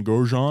Roman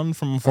Grosjean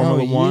from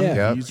Formula One. yeah.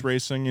 Yep. He's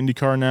racing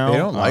IndyCar now. They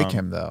don't like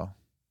him, though.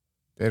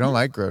 They don't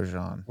like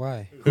Grosjean.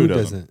 Why? Who Who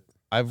doesn't? doesn't?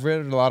 I've read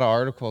a lot of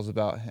articles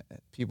about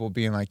people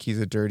being like, he's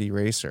a dirty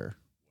racer.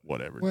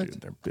 Whatever, What?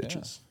 dude. They're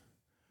bitches.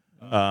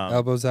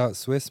 Elbows out,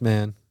 Swiss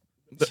man.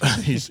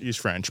 He's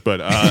French,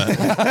 but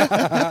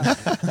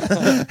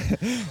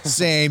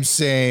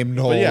Same,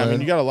 Nolan. but yeah, I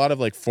mean, you got a lot of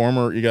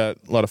former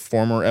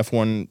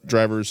F1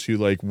 drivers who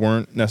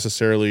weren't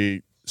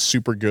necessarily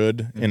super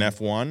good in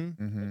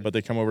F1, but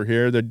they come over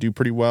here, they do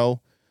pretty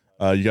well.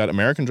 You got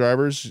American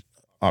drivers,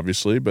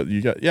 obviously, but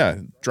you got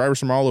drivers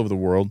from all over the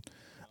world.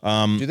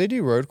 Do they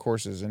do road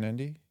courses in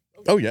Indy?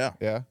 Oh yeah,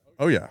 Yeah.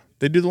 oh yeah,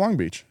 they do the Long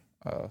Beach.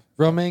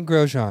 Romain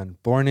Grosjean,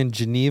 born in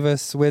Geneva,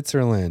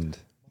 Switzerland.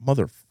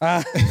 Mother.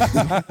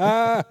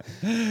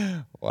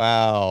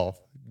 Wow.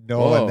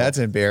 Nolan, that's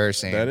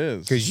embarrassing. That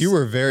is. Because you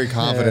were very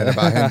confident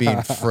about him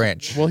being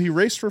French. Well, he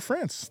raced for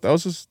France. That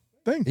was his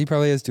thing. He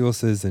probably has dual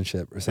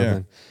citizenship or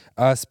something.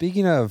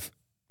 Speaking of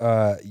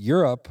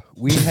Europe,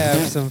 we have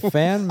some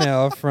fan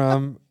mail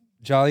from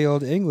jolly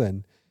old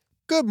England.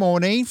 Good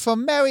morning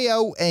from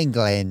Mario,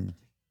 England.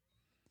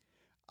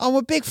 I'm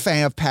a big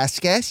fan of past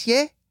guests,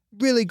 yeah?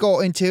 Really got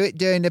into it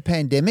during the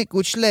pandemic,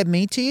 which led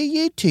me to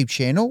your YouTube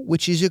channel,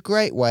 which is a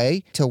great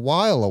way to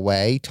while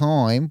away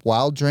time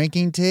while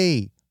drinking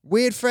tea.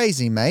 Weird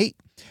phrasing, mate.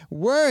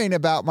 Worrying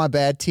about my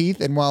bad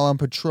teeth and while on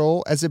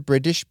patrol as a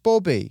British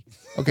bobby.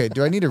 Okay,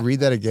 do I need to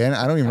read that again?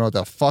 I don't even know what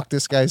the fuck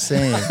this guy's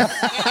saying.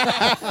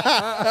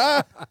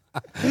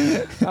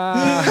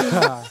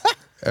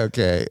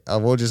 Okay,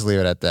 we'll just leave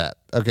it at that.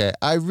 Okay,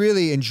 I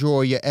really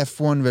enjoy your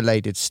F1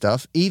 related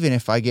stuff, even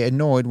if I get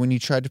annoyed when you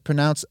try to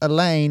pronounce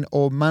Elaine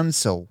or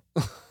Mansell.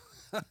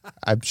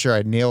 I'm sure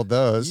I nailed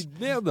those. You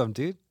nailed them,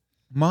 dude.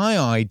 My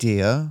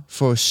idea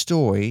for a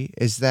story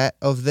is that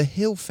of the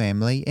Hill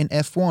family in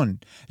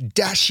F1.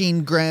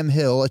 Dashing Graham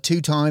Hill, a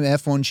two-time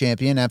F1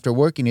 champion after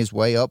working his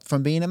way up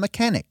from being a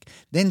mechanic,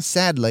 then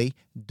sadly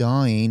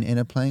dying in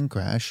a plane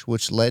crash,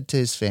 which led to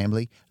his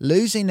family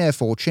losing their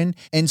fortune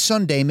and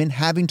son Damon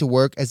having to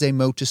work as a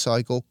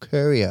motorcycle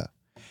courier.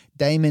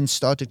 Damon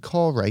started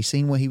car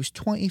racing when he was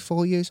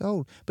 24 years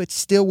old, but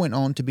still went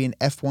on to be an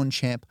F1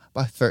 champ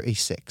by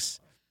 36.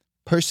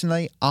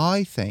 Personally,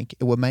 I think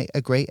it would make a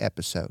great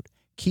episode.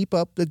 Keep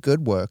up the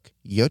good work,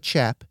 your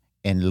chap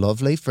and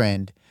lovely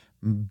friend,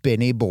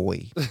 Benny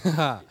Boy.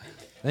 Thanks,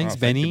 Thank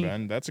Benny. you,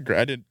 Ben. That's a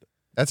great.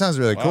 That sounds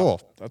really Wow,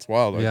 cool. That's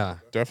wild. I Yeah.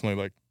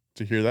 definitely like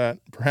to hear that.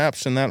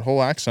 Perhaps in that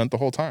whole accent the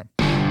whole time.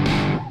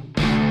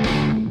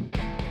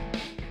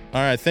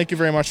 All right. Thank you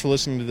very much for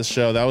listening to this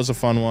show. That was a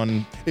fun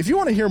one. If you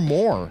want to hear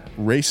more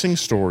racing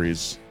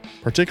stories,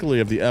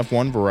 particularly of the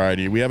F1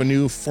 variety, we have a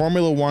new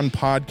Formula One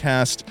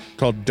podcast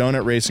called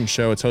Donut Racing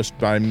Show. It's hosted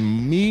by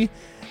me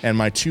and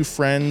my two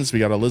friends. We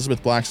got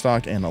Elizabeth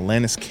Blackstock and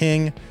Alanis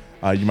King.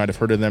 You might have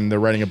heard of them. They're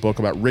writing a book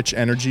about rich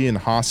energy and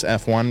Haas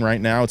F1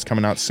 right now. It's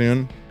coming out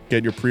soon.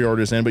 Get your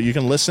pre-orders in. But you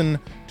can listen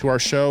to our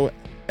show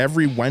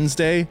every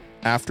Wednesday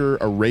after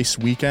a race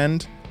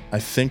weekend. I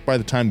think by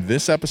the time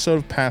this episode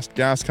of Past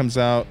Gas comes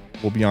out,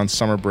 we'll be on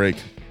summer break.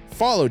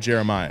 Follow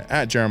Jeremiah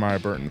at Jeremiah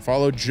Burton.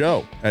 Follow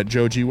Joe at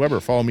Joe G. Weber.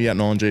 Follow me at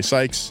Nolan J.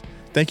 Sykes.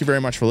 Thank you very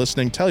much for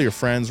listening. Tell your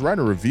friends. Write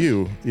a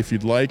review if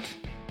you'd like.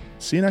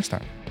 See you next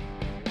time.